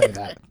basement. Don't say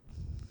that.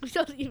 We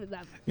don't even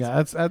have.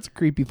 Yeah, that's a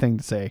creepy thing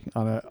to say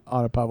on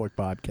a public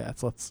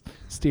podcast. Let's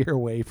steer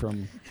away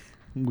from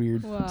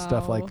weird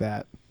stuff Wow. like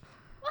that.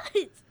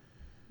 What?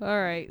 All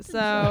right,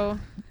 so...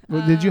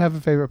 Well, did you have a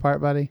favorite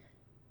part, buddy?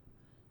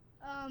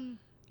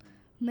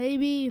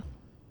 Maybe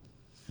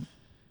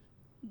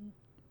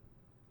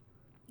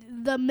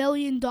the $1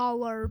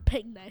 million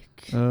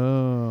picnic.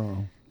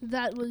 Oh,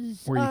 That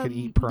was Where you could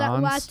eat That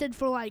prawns? lasted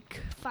for like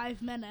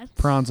 5 minutes.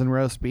 prawns and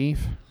roast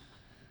beef.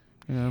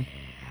 You know.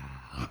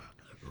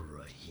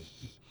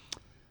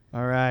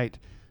 All right.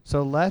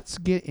 So let's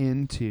get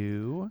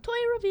into Toy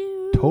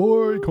review.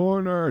 Toy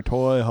Corner,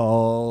 Toy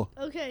Haul.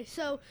 Okay,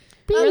 so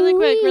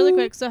Really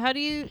quick. So how do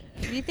you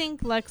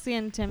think Lexi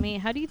and Timmy,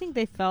 how do you think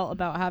they felt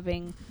about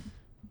having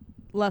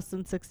less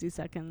than 60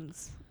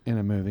 seconds In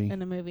a movie.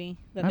 in a movie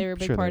that I'm they were a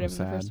big sure they part were of in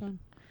the first sad. one?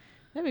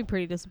 That'd be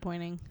pretty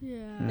disappointing.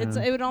 yeah.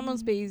 Yeah. It would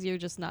almost be easier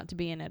just not to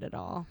be in it at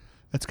all.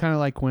 It's kind of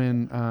like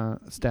when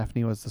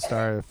Stephanie was the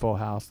star of Full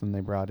House and they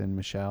brought in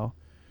Michelle.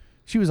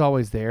 She was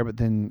always there, but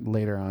then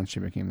later on she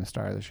became the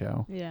star of the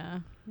show. Yeah.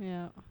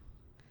 Yeah.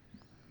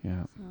 So.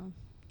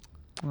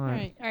 All All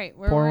right. right.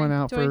 Pour one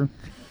out toy, for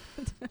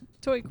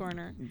Toy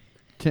Corner.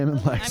 Tim and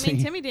Lexi. I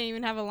mean, Timmy didn't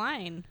even have a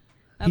line.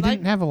 He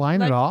didn't have a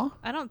line at all?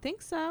 I don't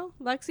think so.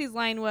 Lexi's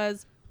line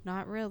was,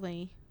 not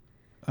really.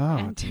 Oh,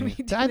 And Timmy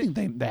I didn't-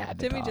 think they had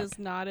to Timmy talk. just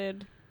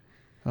nodded.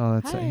 Oh,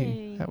 that's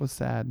Hey. that was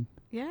sad.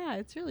 Yeah,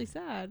 it's really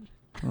sad.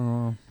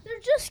 Oh, They're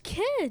just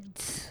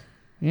kids.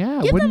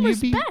 yeah. Give Wouldn't them you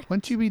be? respect.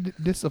 Wouldn't you be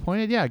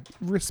disappointed? Yeah,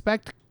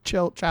 respect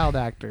child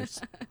actors.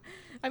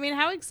 I mean,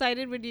 how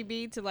excited would you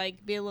be to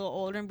like be a little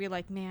older and be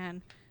like,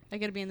 man, I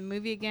got to be in the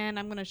movie again.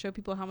 I'm going to show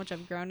people how much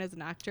I've grown as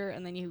an actor,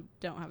 and then you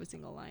don't have a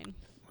single line.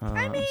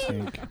 I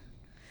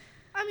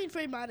mean,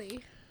 free money.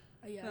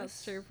 I guess.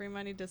 That's true. Free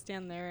money to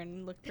stand there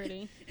and look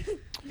pretty.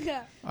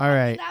 Yeah. All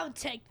right. I would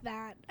take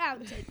that. I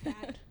would take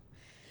that.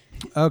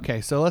 Okay,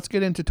 so let's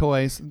get into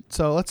toys.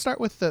 So let's start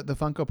with the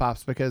Funko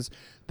Pops because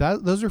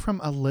those are from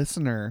a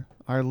listener,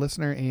 our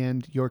listener,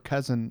 and your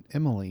cousin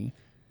Emily,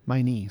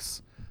 my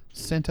niece,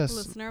 sent us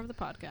Listener of the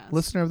podcast.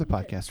 listener of the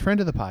podcast, friend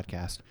of the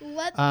podcast.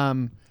 Let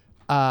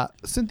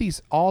Sent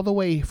these all the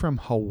way from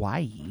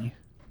Hawaii.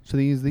 So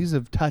these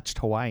have touched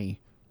Hawaii,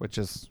 which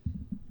is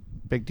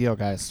big deal,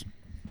 guys.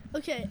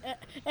 Okay,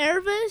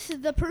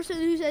 Ervis, the person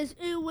who says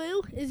ooh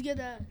woo, is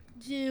gonna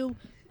do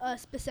a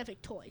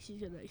specific toy. She's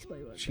gonna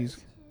explain what it She's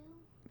is.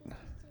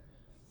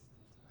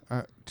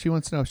 she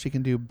wants to know if she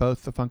can do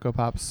both the Funko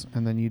Pops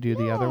and then you do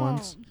the other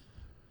ones.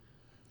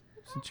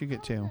 No, Since you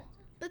get two.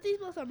 But these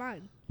both are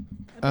mine.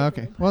 I paid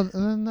for Okay. them. Well,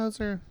 then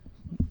those are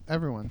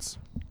everyone's.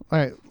 All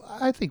right.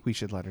 I think we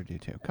should let her do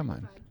two. Come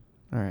on.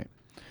 All right.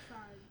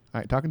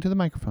 right, talking to the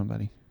microphone,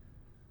 buddy.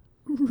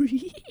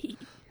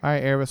 All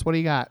right, Erebus, what do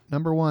you got?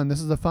 Number 1,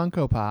 this is a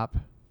Funko Pop.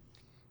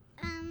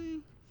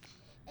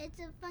 It's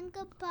a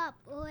Funko Pop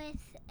with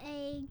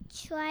a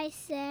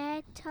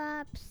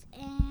Triceratops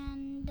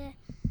and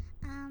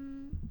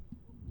Mama,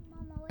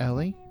 what's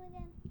Ellie? her name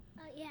again?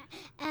 Oh yeah,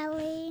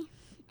 Ellie,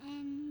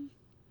 and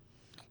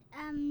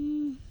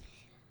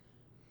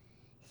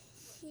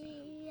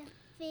she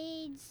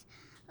feeds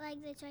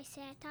like the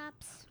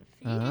Triceratops.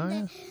 And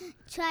yeah. the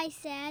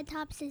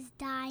Triceratops is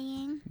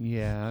dying.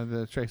 Yeah,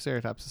 the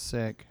Triceratops is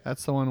sick.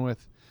 That's the one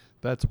with,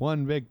 that's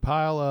one big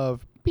pile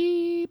of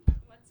beep.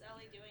 What's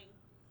Ellie doing?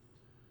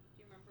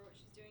 Do you remember what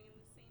she's doing in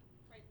the scene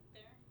right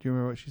there? Do you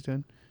remember what she's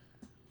doing?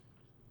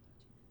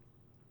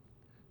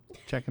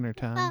 Checking her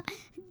tongue.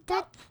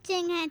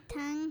 Touching her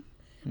tongue.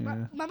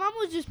 Yeah. My mom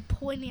was just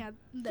pointing at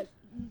the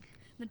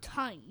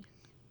tongue.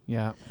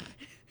 Yeah.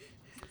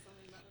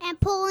 And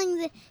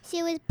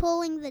she was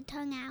pulling the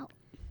tongue out.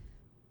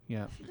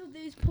 Yeah.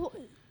 It's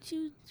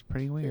It's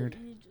pretty weird.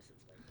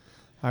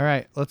 All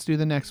right, let's do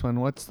the next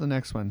one. What's the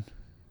next one?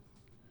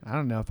 I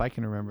don't know if I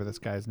can remember this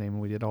guy's name.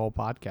 We did a whole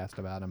podcast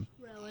about him.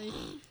 Really?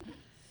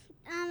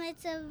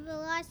 It's a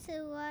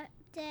velociraptor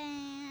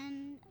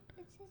and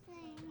what's his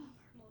name?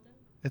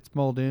 It's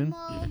Muldoon.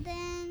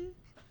 Molden.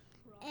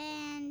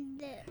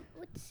 And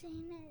what's his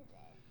name is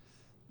it?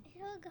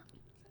 Here we go.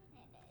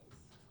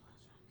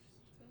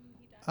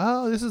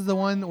 Oh, this is the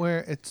one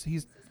where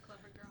he's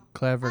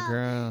clever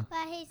girl.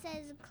 But he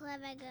says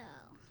clever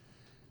girl.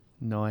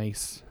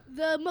 Nice.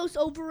 The most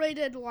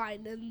overrated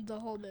line in the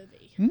whole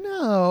movie.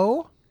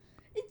 No.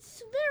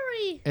 It's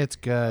very... It's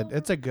good.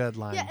 It's a good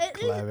line. Yeah, it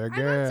is. Clever I'm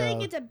girl. not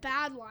saying it's a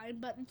bad line,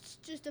 but it's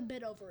just a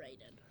bit overrated.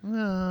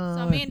 No.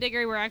 So me and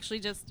Diggory were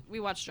actually we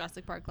watched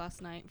Jurassic Park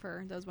last night,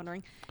 for those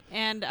wondering.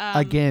 And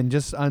again,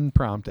 just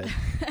unprompted.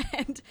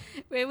 and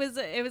it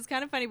was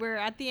kind of funny. We were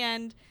at the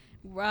end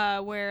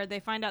where they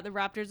find out the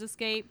raptors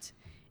escaped,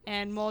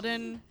 and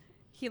Molden,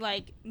 he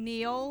like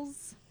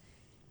kneels,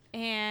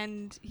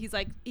 and he's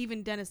like,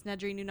 even Dennis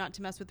Nedry knew not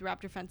to mess with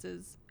raptor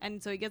fences.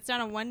 And so he gets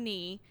down on one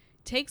knee,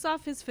 takes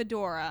off his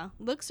fedora,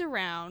 looks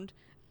around,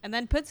 and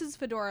then puts his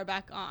fedora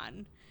back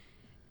on.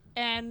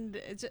 And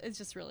it's a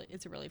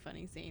really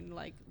funny scene,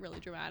 like really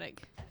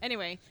dramatic.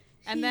 Anyway,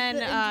 and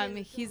then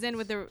he's in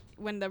with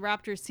when the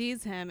raptor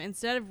sees him,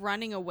 instead of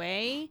running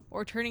away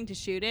or turning to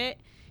shoot it,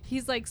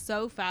 he's like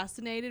so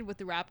fascinated with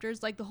the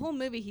raptors. Like the whole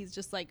movie, he's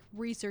just like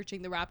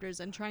researching the raptors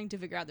and trying to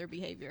figure out their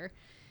behavior.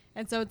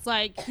 And so it's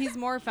like he's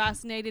more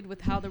fascinated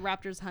with how the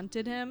raptors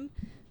hunted him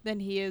than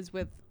he is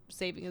with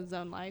saving his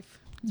own life.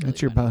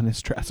 That's your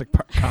bonus Jurassic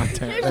Park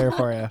content there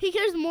for you. He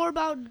cares more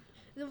about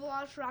the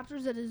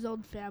velociraptors than his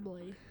own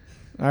family.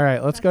 All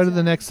right, let's go to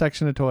the next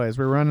section of toys.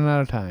 We're running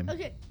out of time.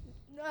 Okay.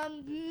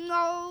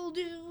 I'll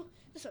do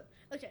this one.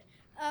 Okay.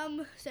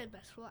 Save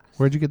best for last.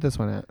 Where'd you get this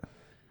one at?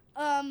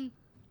 I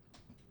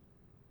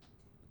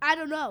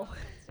don't know.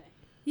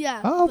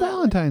 Yeah. Oh, but,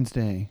 Valentine's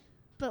Day.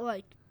 But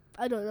like,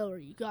 I don't know where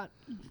you got.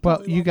 Well,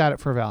 probably you won't. got it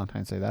for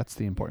Valentine's Day. That's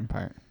the important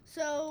part.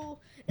 So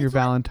Your it's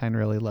like- Valentine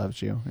really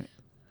loves you.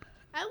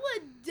 I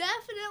would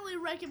definitely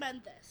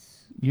recommend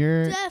this.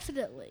 Your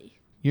Definitely.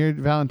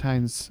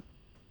 Valentine's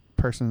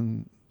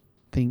person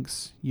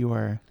thinks you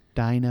are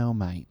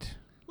dynamite.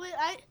 Wait,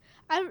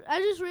 I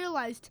just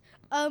realized.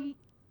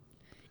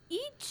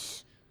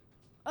 Each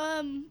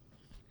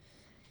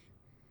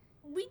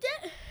we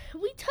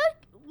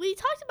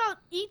talked about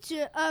each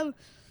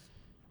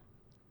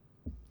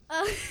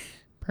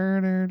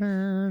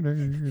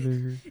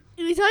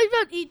We talked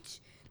about each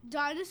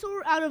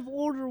dinosaur out of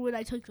order when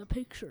I took the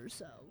picture.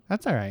 So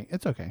That's all right.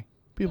 It's okay.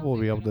 People will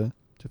be able to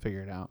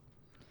figure it out.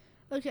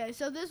 okay,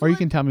 so this Or one, you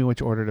can tell me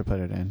which order to put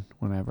it in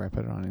whenever I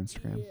put it on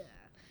Instagram. yeah,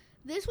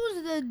 this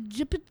was the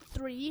Jippet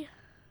 3.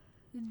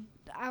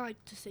 I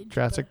like to say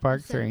Jurassic Jippet Park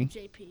instead of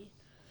 3. JP.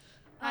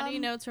 How do you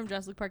know it's from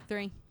Jurassic Park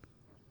 3?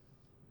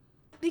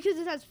 Because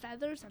it has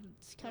feathers and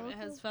it's It colorful.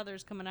 has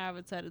feathers coming out of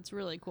its head. It's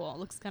really cool. It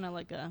looks kind of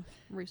like a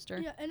rooster.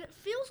 Yeah, and it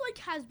feels like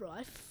Hasbro.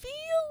 I feel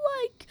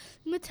like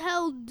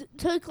Mattel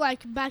took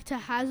like back to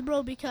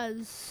Hasbro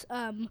because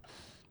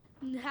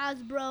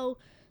Hasbro.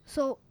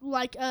 So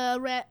like I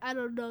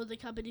don't know the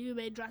company who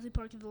made Jurassic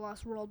Park and the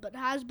Lost World, but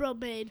Hasbro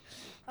made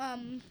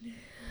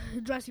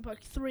Jurassic Park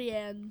 3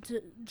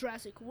 and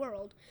Jurassic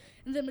World,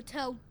 and then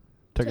Mattel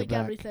Took it took back.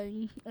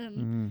 everything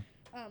and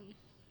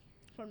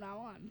from now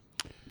on.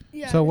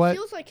 Yeah, So it what-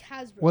 feels like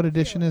Hasbro. What I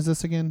edition feel. is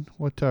this again?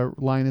 What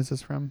line is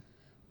this from?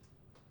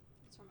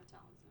 It's from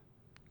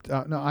Mattel,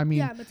 isn't it? No, I mean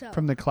Yeah, Mattel.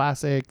 from the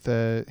classic,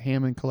 the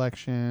Hammond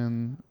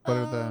collection. What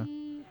are the Damage?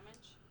 Isn't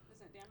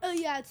it damage? Oh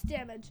yeah, it's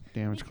damage.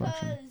 damage Because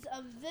collection?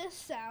 of this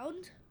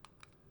sound.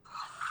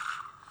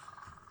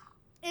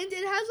 And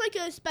it has like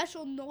a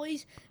special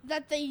noise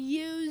that they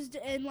used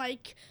in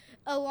like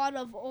a lot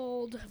of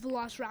old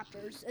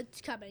Velociraptors.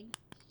 It's coming.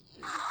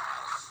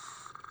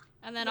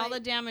 And then all the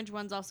Right. damaged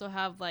ones also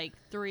have like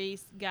 3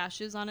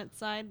 gashes on its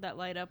side that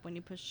light up when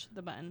you push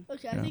the button.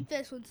 Okay, Yeah. I think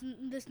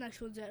this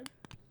next one's it.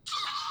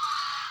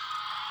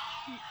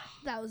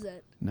 That was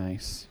it.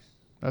 Nice.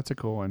 That's a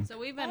cool one. So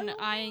we've been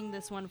eyeing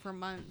this one for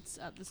months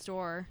at the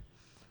store,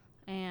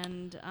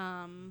 and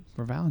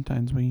For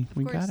Valentine's, we of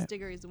course got it.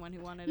 Diggory's the one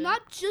who wanted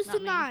Not it. just not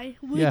an me. eye.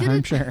 We Yeah, I'm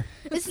didn't. sure.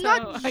 It's So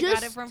not I got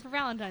it just for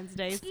Valentine's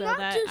Day it's so not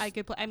that just- I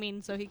could play. I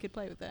mean, so he could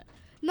play with it.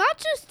 not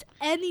just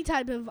any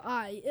type of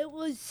eye. It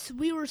was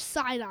we were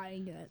side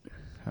eyeing it.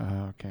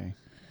 Okay.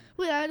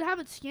 Wait, I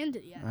haven't scanned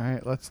it yet. All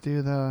right, let's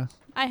do the.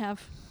 I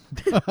have.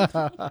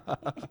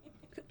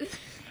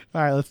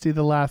 All right, let's do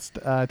the last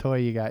toy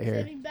you got here.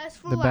 Saving best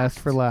for The last. best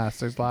for last.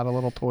 There's a lot of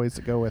little toys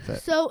that go with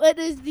it. So it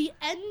is the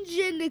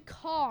engine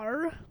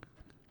car.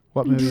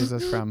 What movie is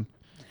this from?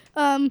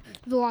 The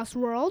Lost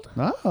World.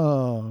 Oh,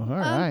 all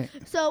right.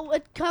 So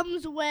it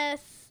comes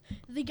with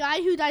the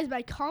guy who dies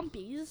by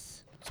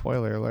compies.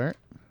 Spoiler alert.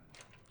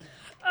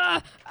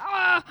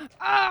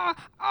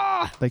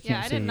 They can't Yeah,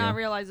 I see did not you.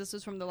 realize this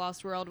was from the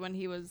Lost World when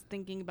he was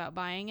thinking about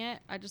buying it.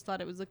 I just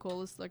thought it was the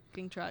coolest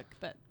looking truck.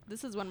 But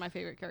this is one of my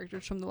favorite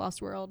characters from the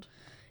Lost World.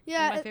 One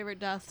Yeah, of my favorite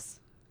deaths.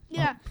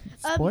 yeah.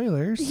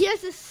 Spoilers. He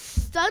has a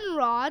stun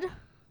rod.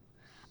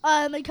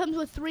 It comes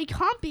with 3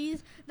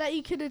 compies that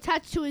you can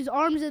attach to his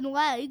arms and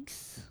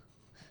legs.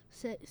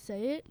 Say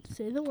it.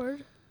 Say the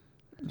word.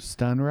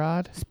 Stun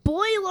rod.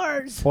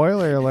 Spoilers.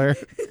 Spoiler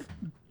alert.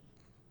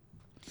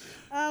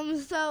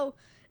 So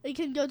it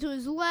can go to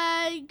his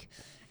leg,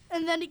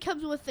 and then it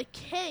comes with a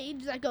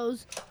cage that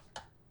goes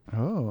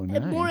Oh,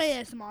 more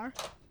nice. ASMR,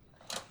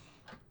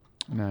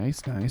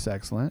 Nice,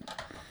 excellent.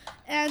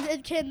 and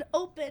it can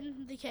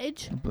open the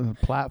cage. The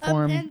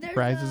platform and there's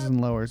rises a- and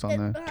lowers on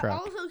It the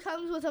truck. also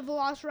comes with a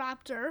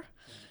Velociraptor.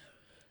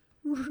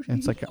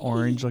 It's like an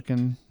orange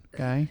looking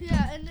guy.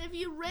 Yeah, and if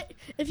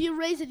you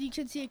raise it, you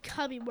can see a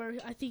cubby where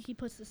I think he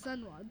puts the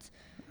sun rods,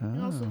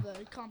 and also Oh.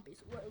 the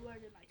compies. Where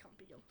did my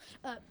compy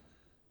go?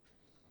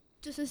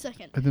 Just a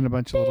second. And then a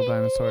bunch of little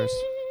dinosaurs.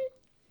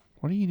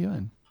 What are you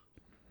doing?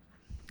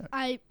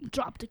 I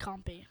dropped a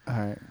compy. All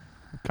right.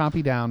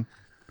 Compy down.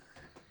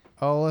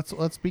 Oh,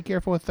 let's be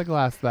careful with the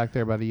glass back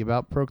there, buddy. You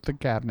about broke the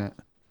cabinet.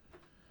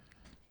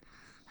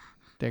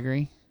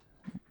 Diggory,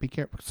 be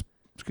careful.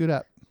 Scoot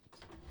up.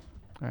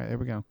 All right, there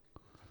we go.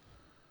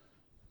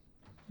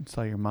 I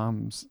saw your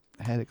mom's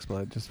head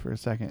explode just for a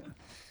second.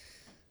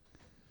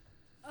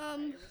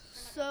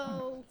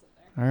 So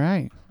All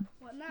right.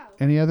 what now?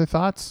 Any other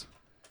thoughts?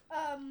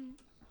 I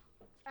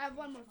have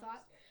one more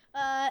thought.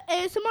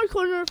 ASMR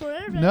corner for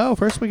everyone. No,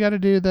 first we got to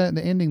do the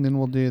ending, then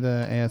we'll do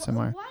the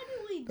ASMR. Why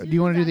do we Do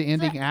you want to do that? the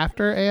ending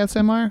after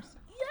ASMR?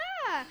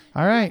 Yeah.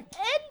 All right.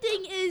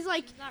 Ending is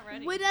like Not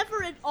ready.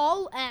 whenever it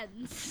all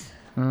ends.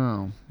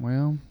 Oh,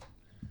 well.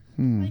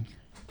 Like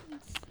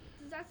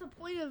that's the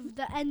point of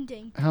the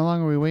ending. How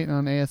long are we waiting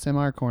on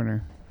ASMR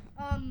corner?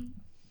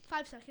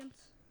 5 seconds.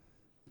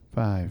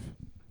 5,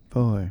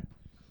 4,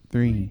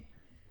 3,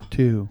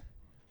 2,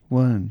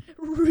 1.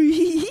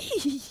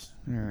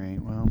 All right,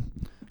 well,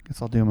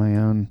 guess I'll do my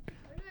own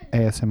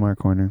ASMR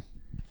corner.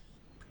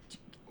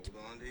 Hold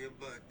on to your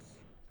butts.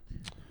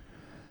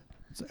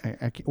 So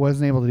I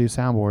wasn't able to do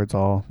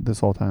soundboards this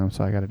whole time,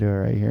 so I got to do it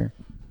right here.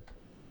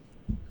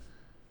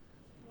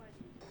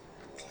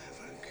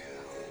 Clever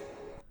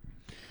girl.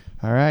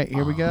 All right,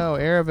 here we go.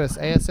 Erebus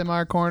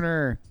ASMR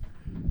corner.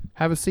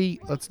 Have a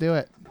seat. Let's do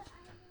it.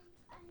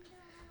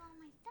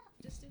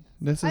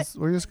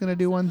 We're just gonna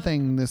do one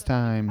thing this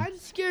time. I'm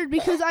scared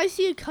because I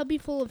see a cubby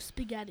full of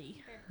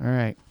spaghetti. All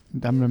right, I'm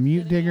gonna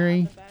mute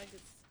Diggory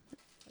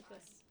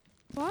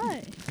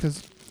Why?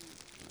 because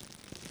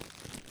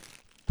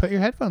put your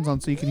headphones on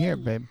so you can hear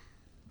it, babe.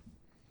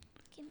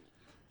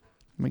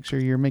 Make sure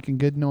you're making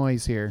good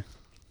noise here.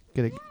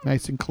 Get it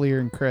nice and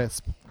clear and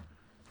crisp.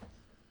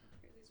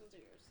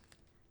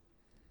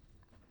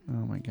 Oh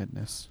my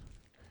goodness.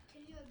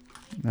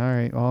 All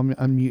right, well, I'll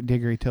unmute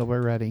Diggory till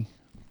we're ready,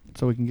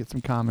 so we can get some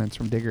comments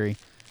from Diggory.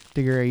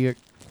 Diggory, are you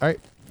all right?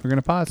 We're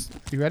gonna pause.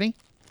 You ready?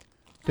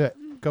 Do it.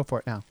 Go for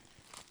it now.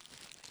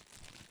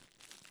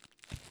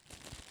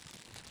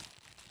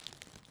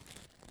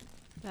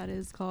 That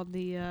is called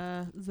the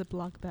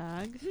Ziploc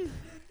bag.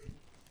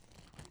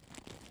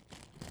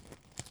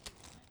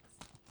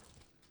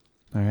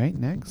 All right,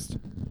 next.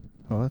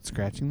 Oh, it's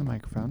scratching the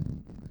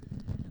microphone.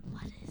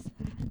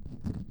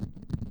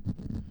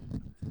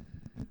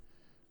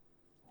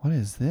 What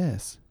is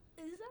this?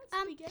 Is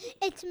that spaghetti?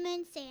 It's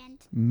moon sand.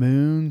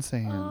 Moon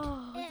sand.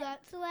 Oh, is that?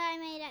 That's what I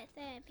made at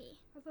therapy.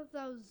 I thought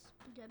that was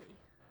spaghetti.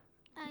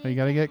 Oh, you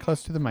gotta get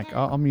close to the mic.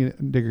 I'll mute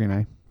it, Diggory and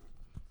I.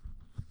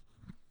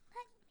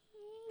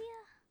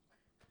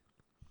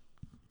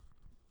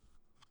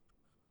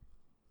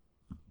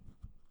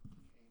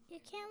 You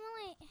can't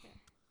really.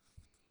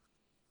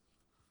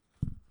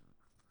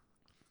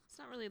 It's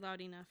not really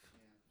loud enough.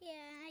 Yeah,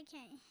 I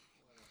can't.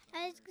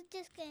 I was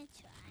just gonna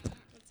try.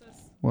 What's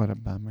this? What a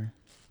bummer.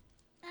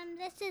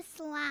 This is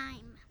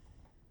slime.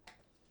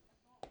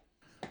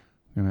 I'm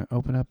gonna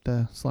open up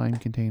the slime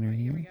container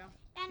Here here. we go.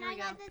 And Here I we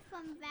got go. this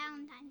from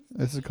Valentine's Day.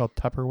 This is called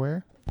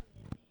Tupperware.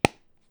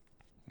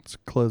 It's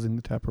closing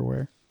the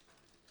Tupperware.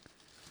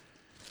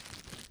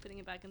 Putting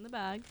it back in the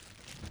bag.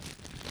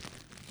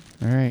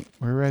 All right,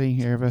 we're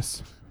ready,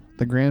 Erebus.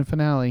 The grand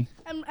finale.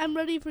 I'm I'm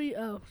ready for you.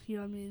 Oh, you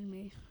don't need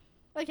me.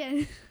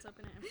 Okay. Let's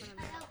open it in front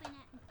of I open it.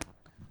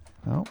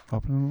 Oh,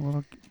 open a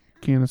little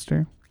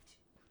canister.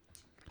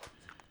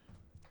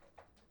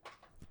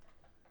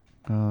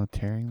 Oh,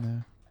 tearing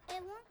the.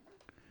 It won't.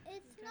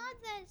 It's not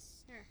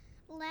as Here.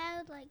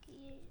 loud like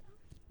you.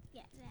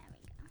 Yeah, there we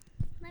go.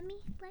 Let me.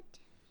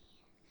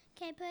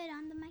 Can I put it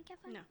on the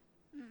microphone? No.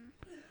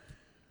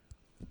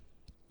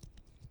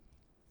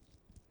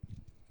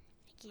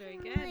 Very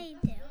Can't good. really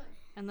do it.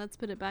 And let's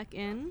put it back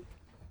in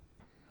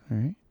All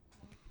right.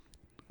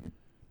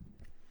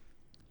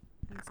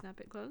 and snap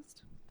it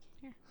closed.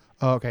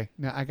 Oh, okay.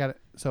 Now I got it.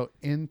 So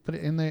put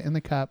it in the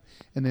cup,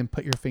 and then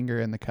put your finger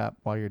in the cup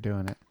while you're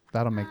doing it.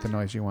 That'll make the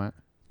noise you want.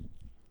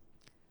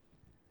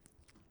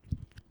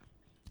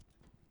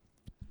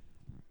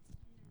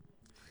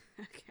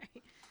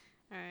 Okay.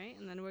 All right,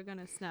 and then we're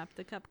gonna snap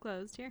the cup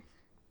closed here.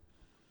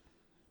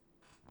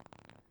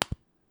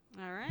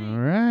 All right. All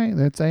right.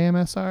 That's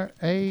AMSR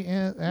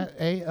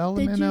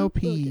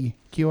ALMNOP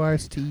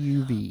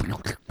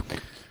QRSTUV.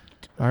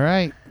 All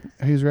right.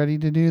 Who's ready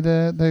to do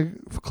the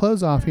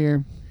close off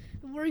here?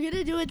 We're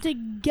gonna do it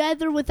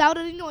together without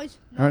any noise.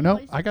 All right. No,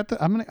 noise. I got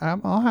the.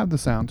 I'll have the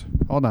sound.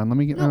 Hold on. Let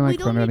me get No, my we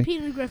microphone don't need ready.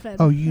 Peter Griffin.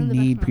 Oh, you in the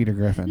need background. Peter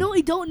Griffin. No,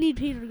 we don't need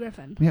Peter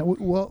Griffin. Yeah.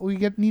 Well, we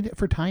need it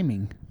for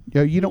timing.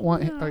 Yo, you don't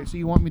want. Yeah. All right. So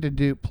you want me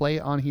to play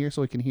it on here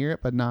so we can hear it,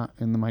 but not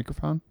in the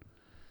microphone?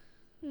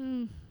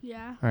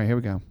 Yeah, All right. Here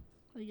we go.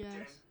 I guess.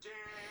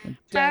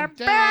 Dun,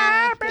 dun.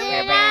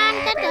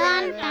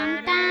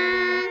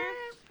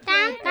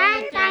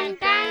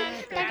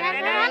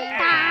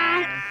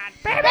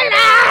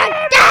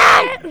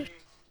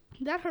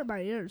 That hurt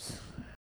my ears.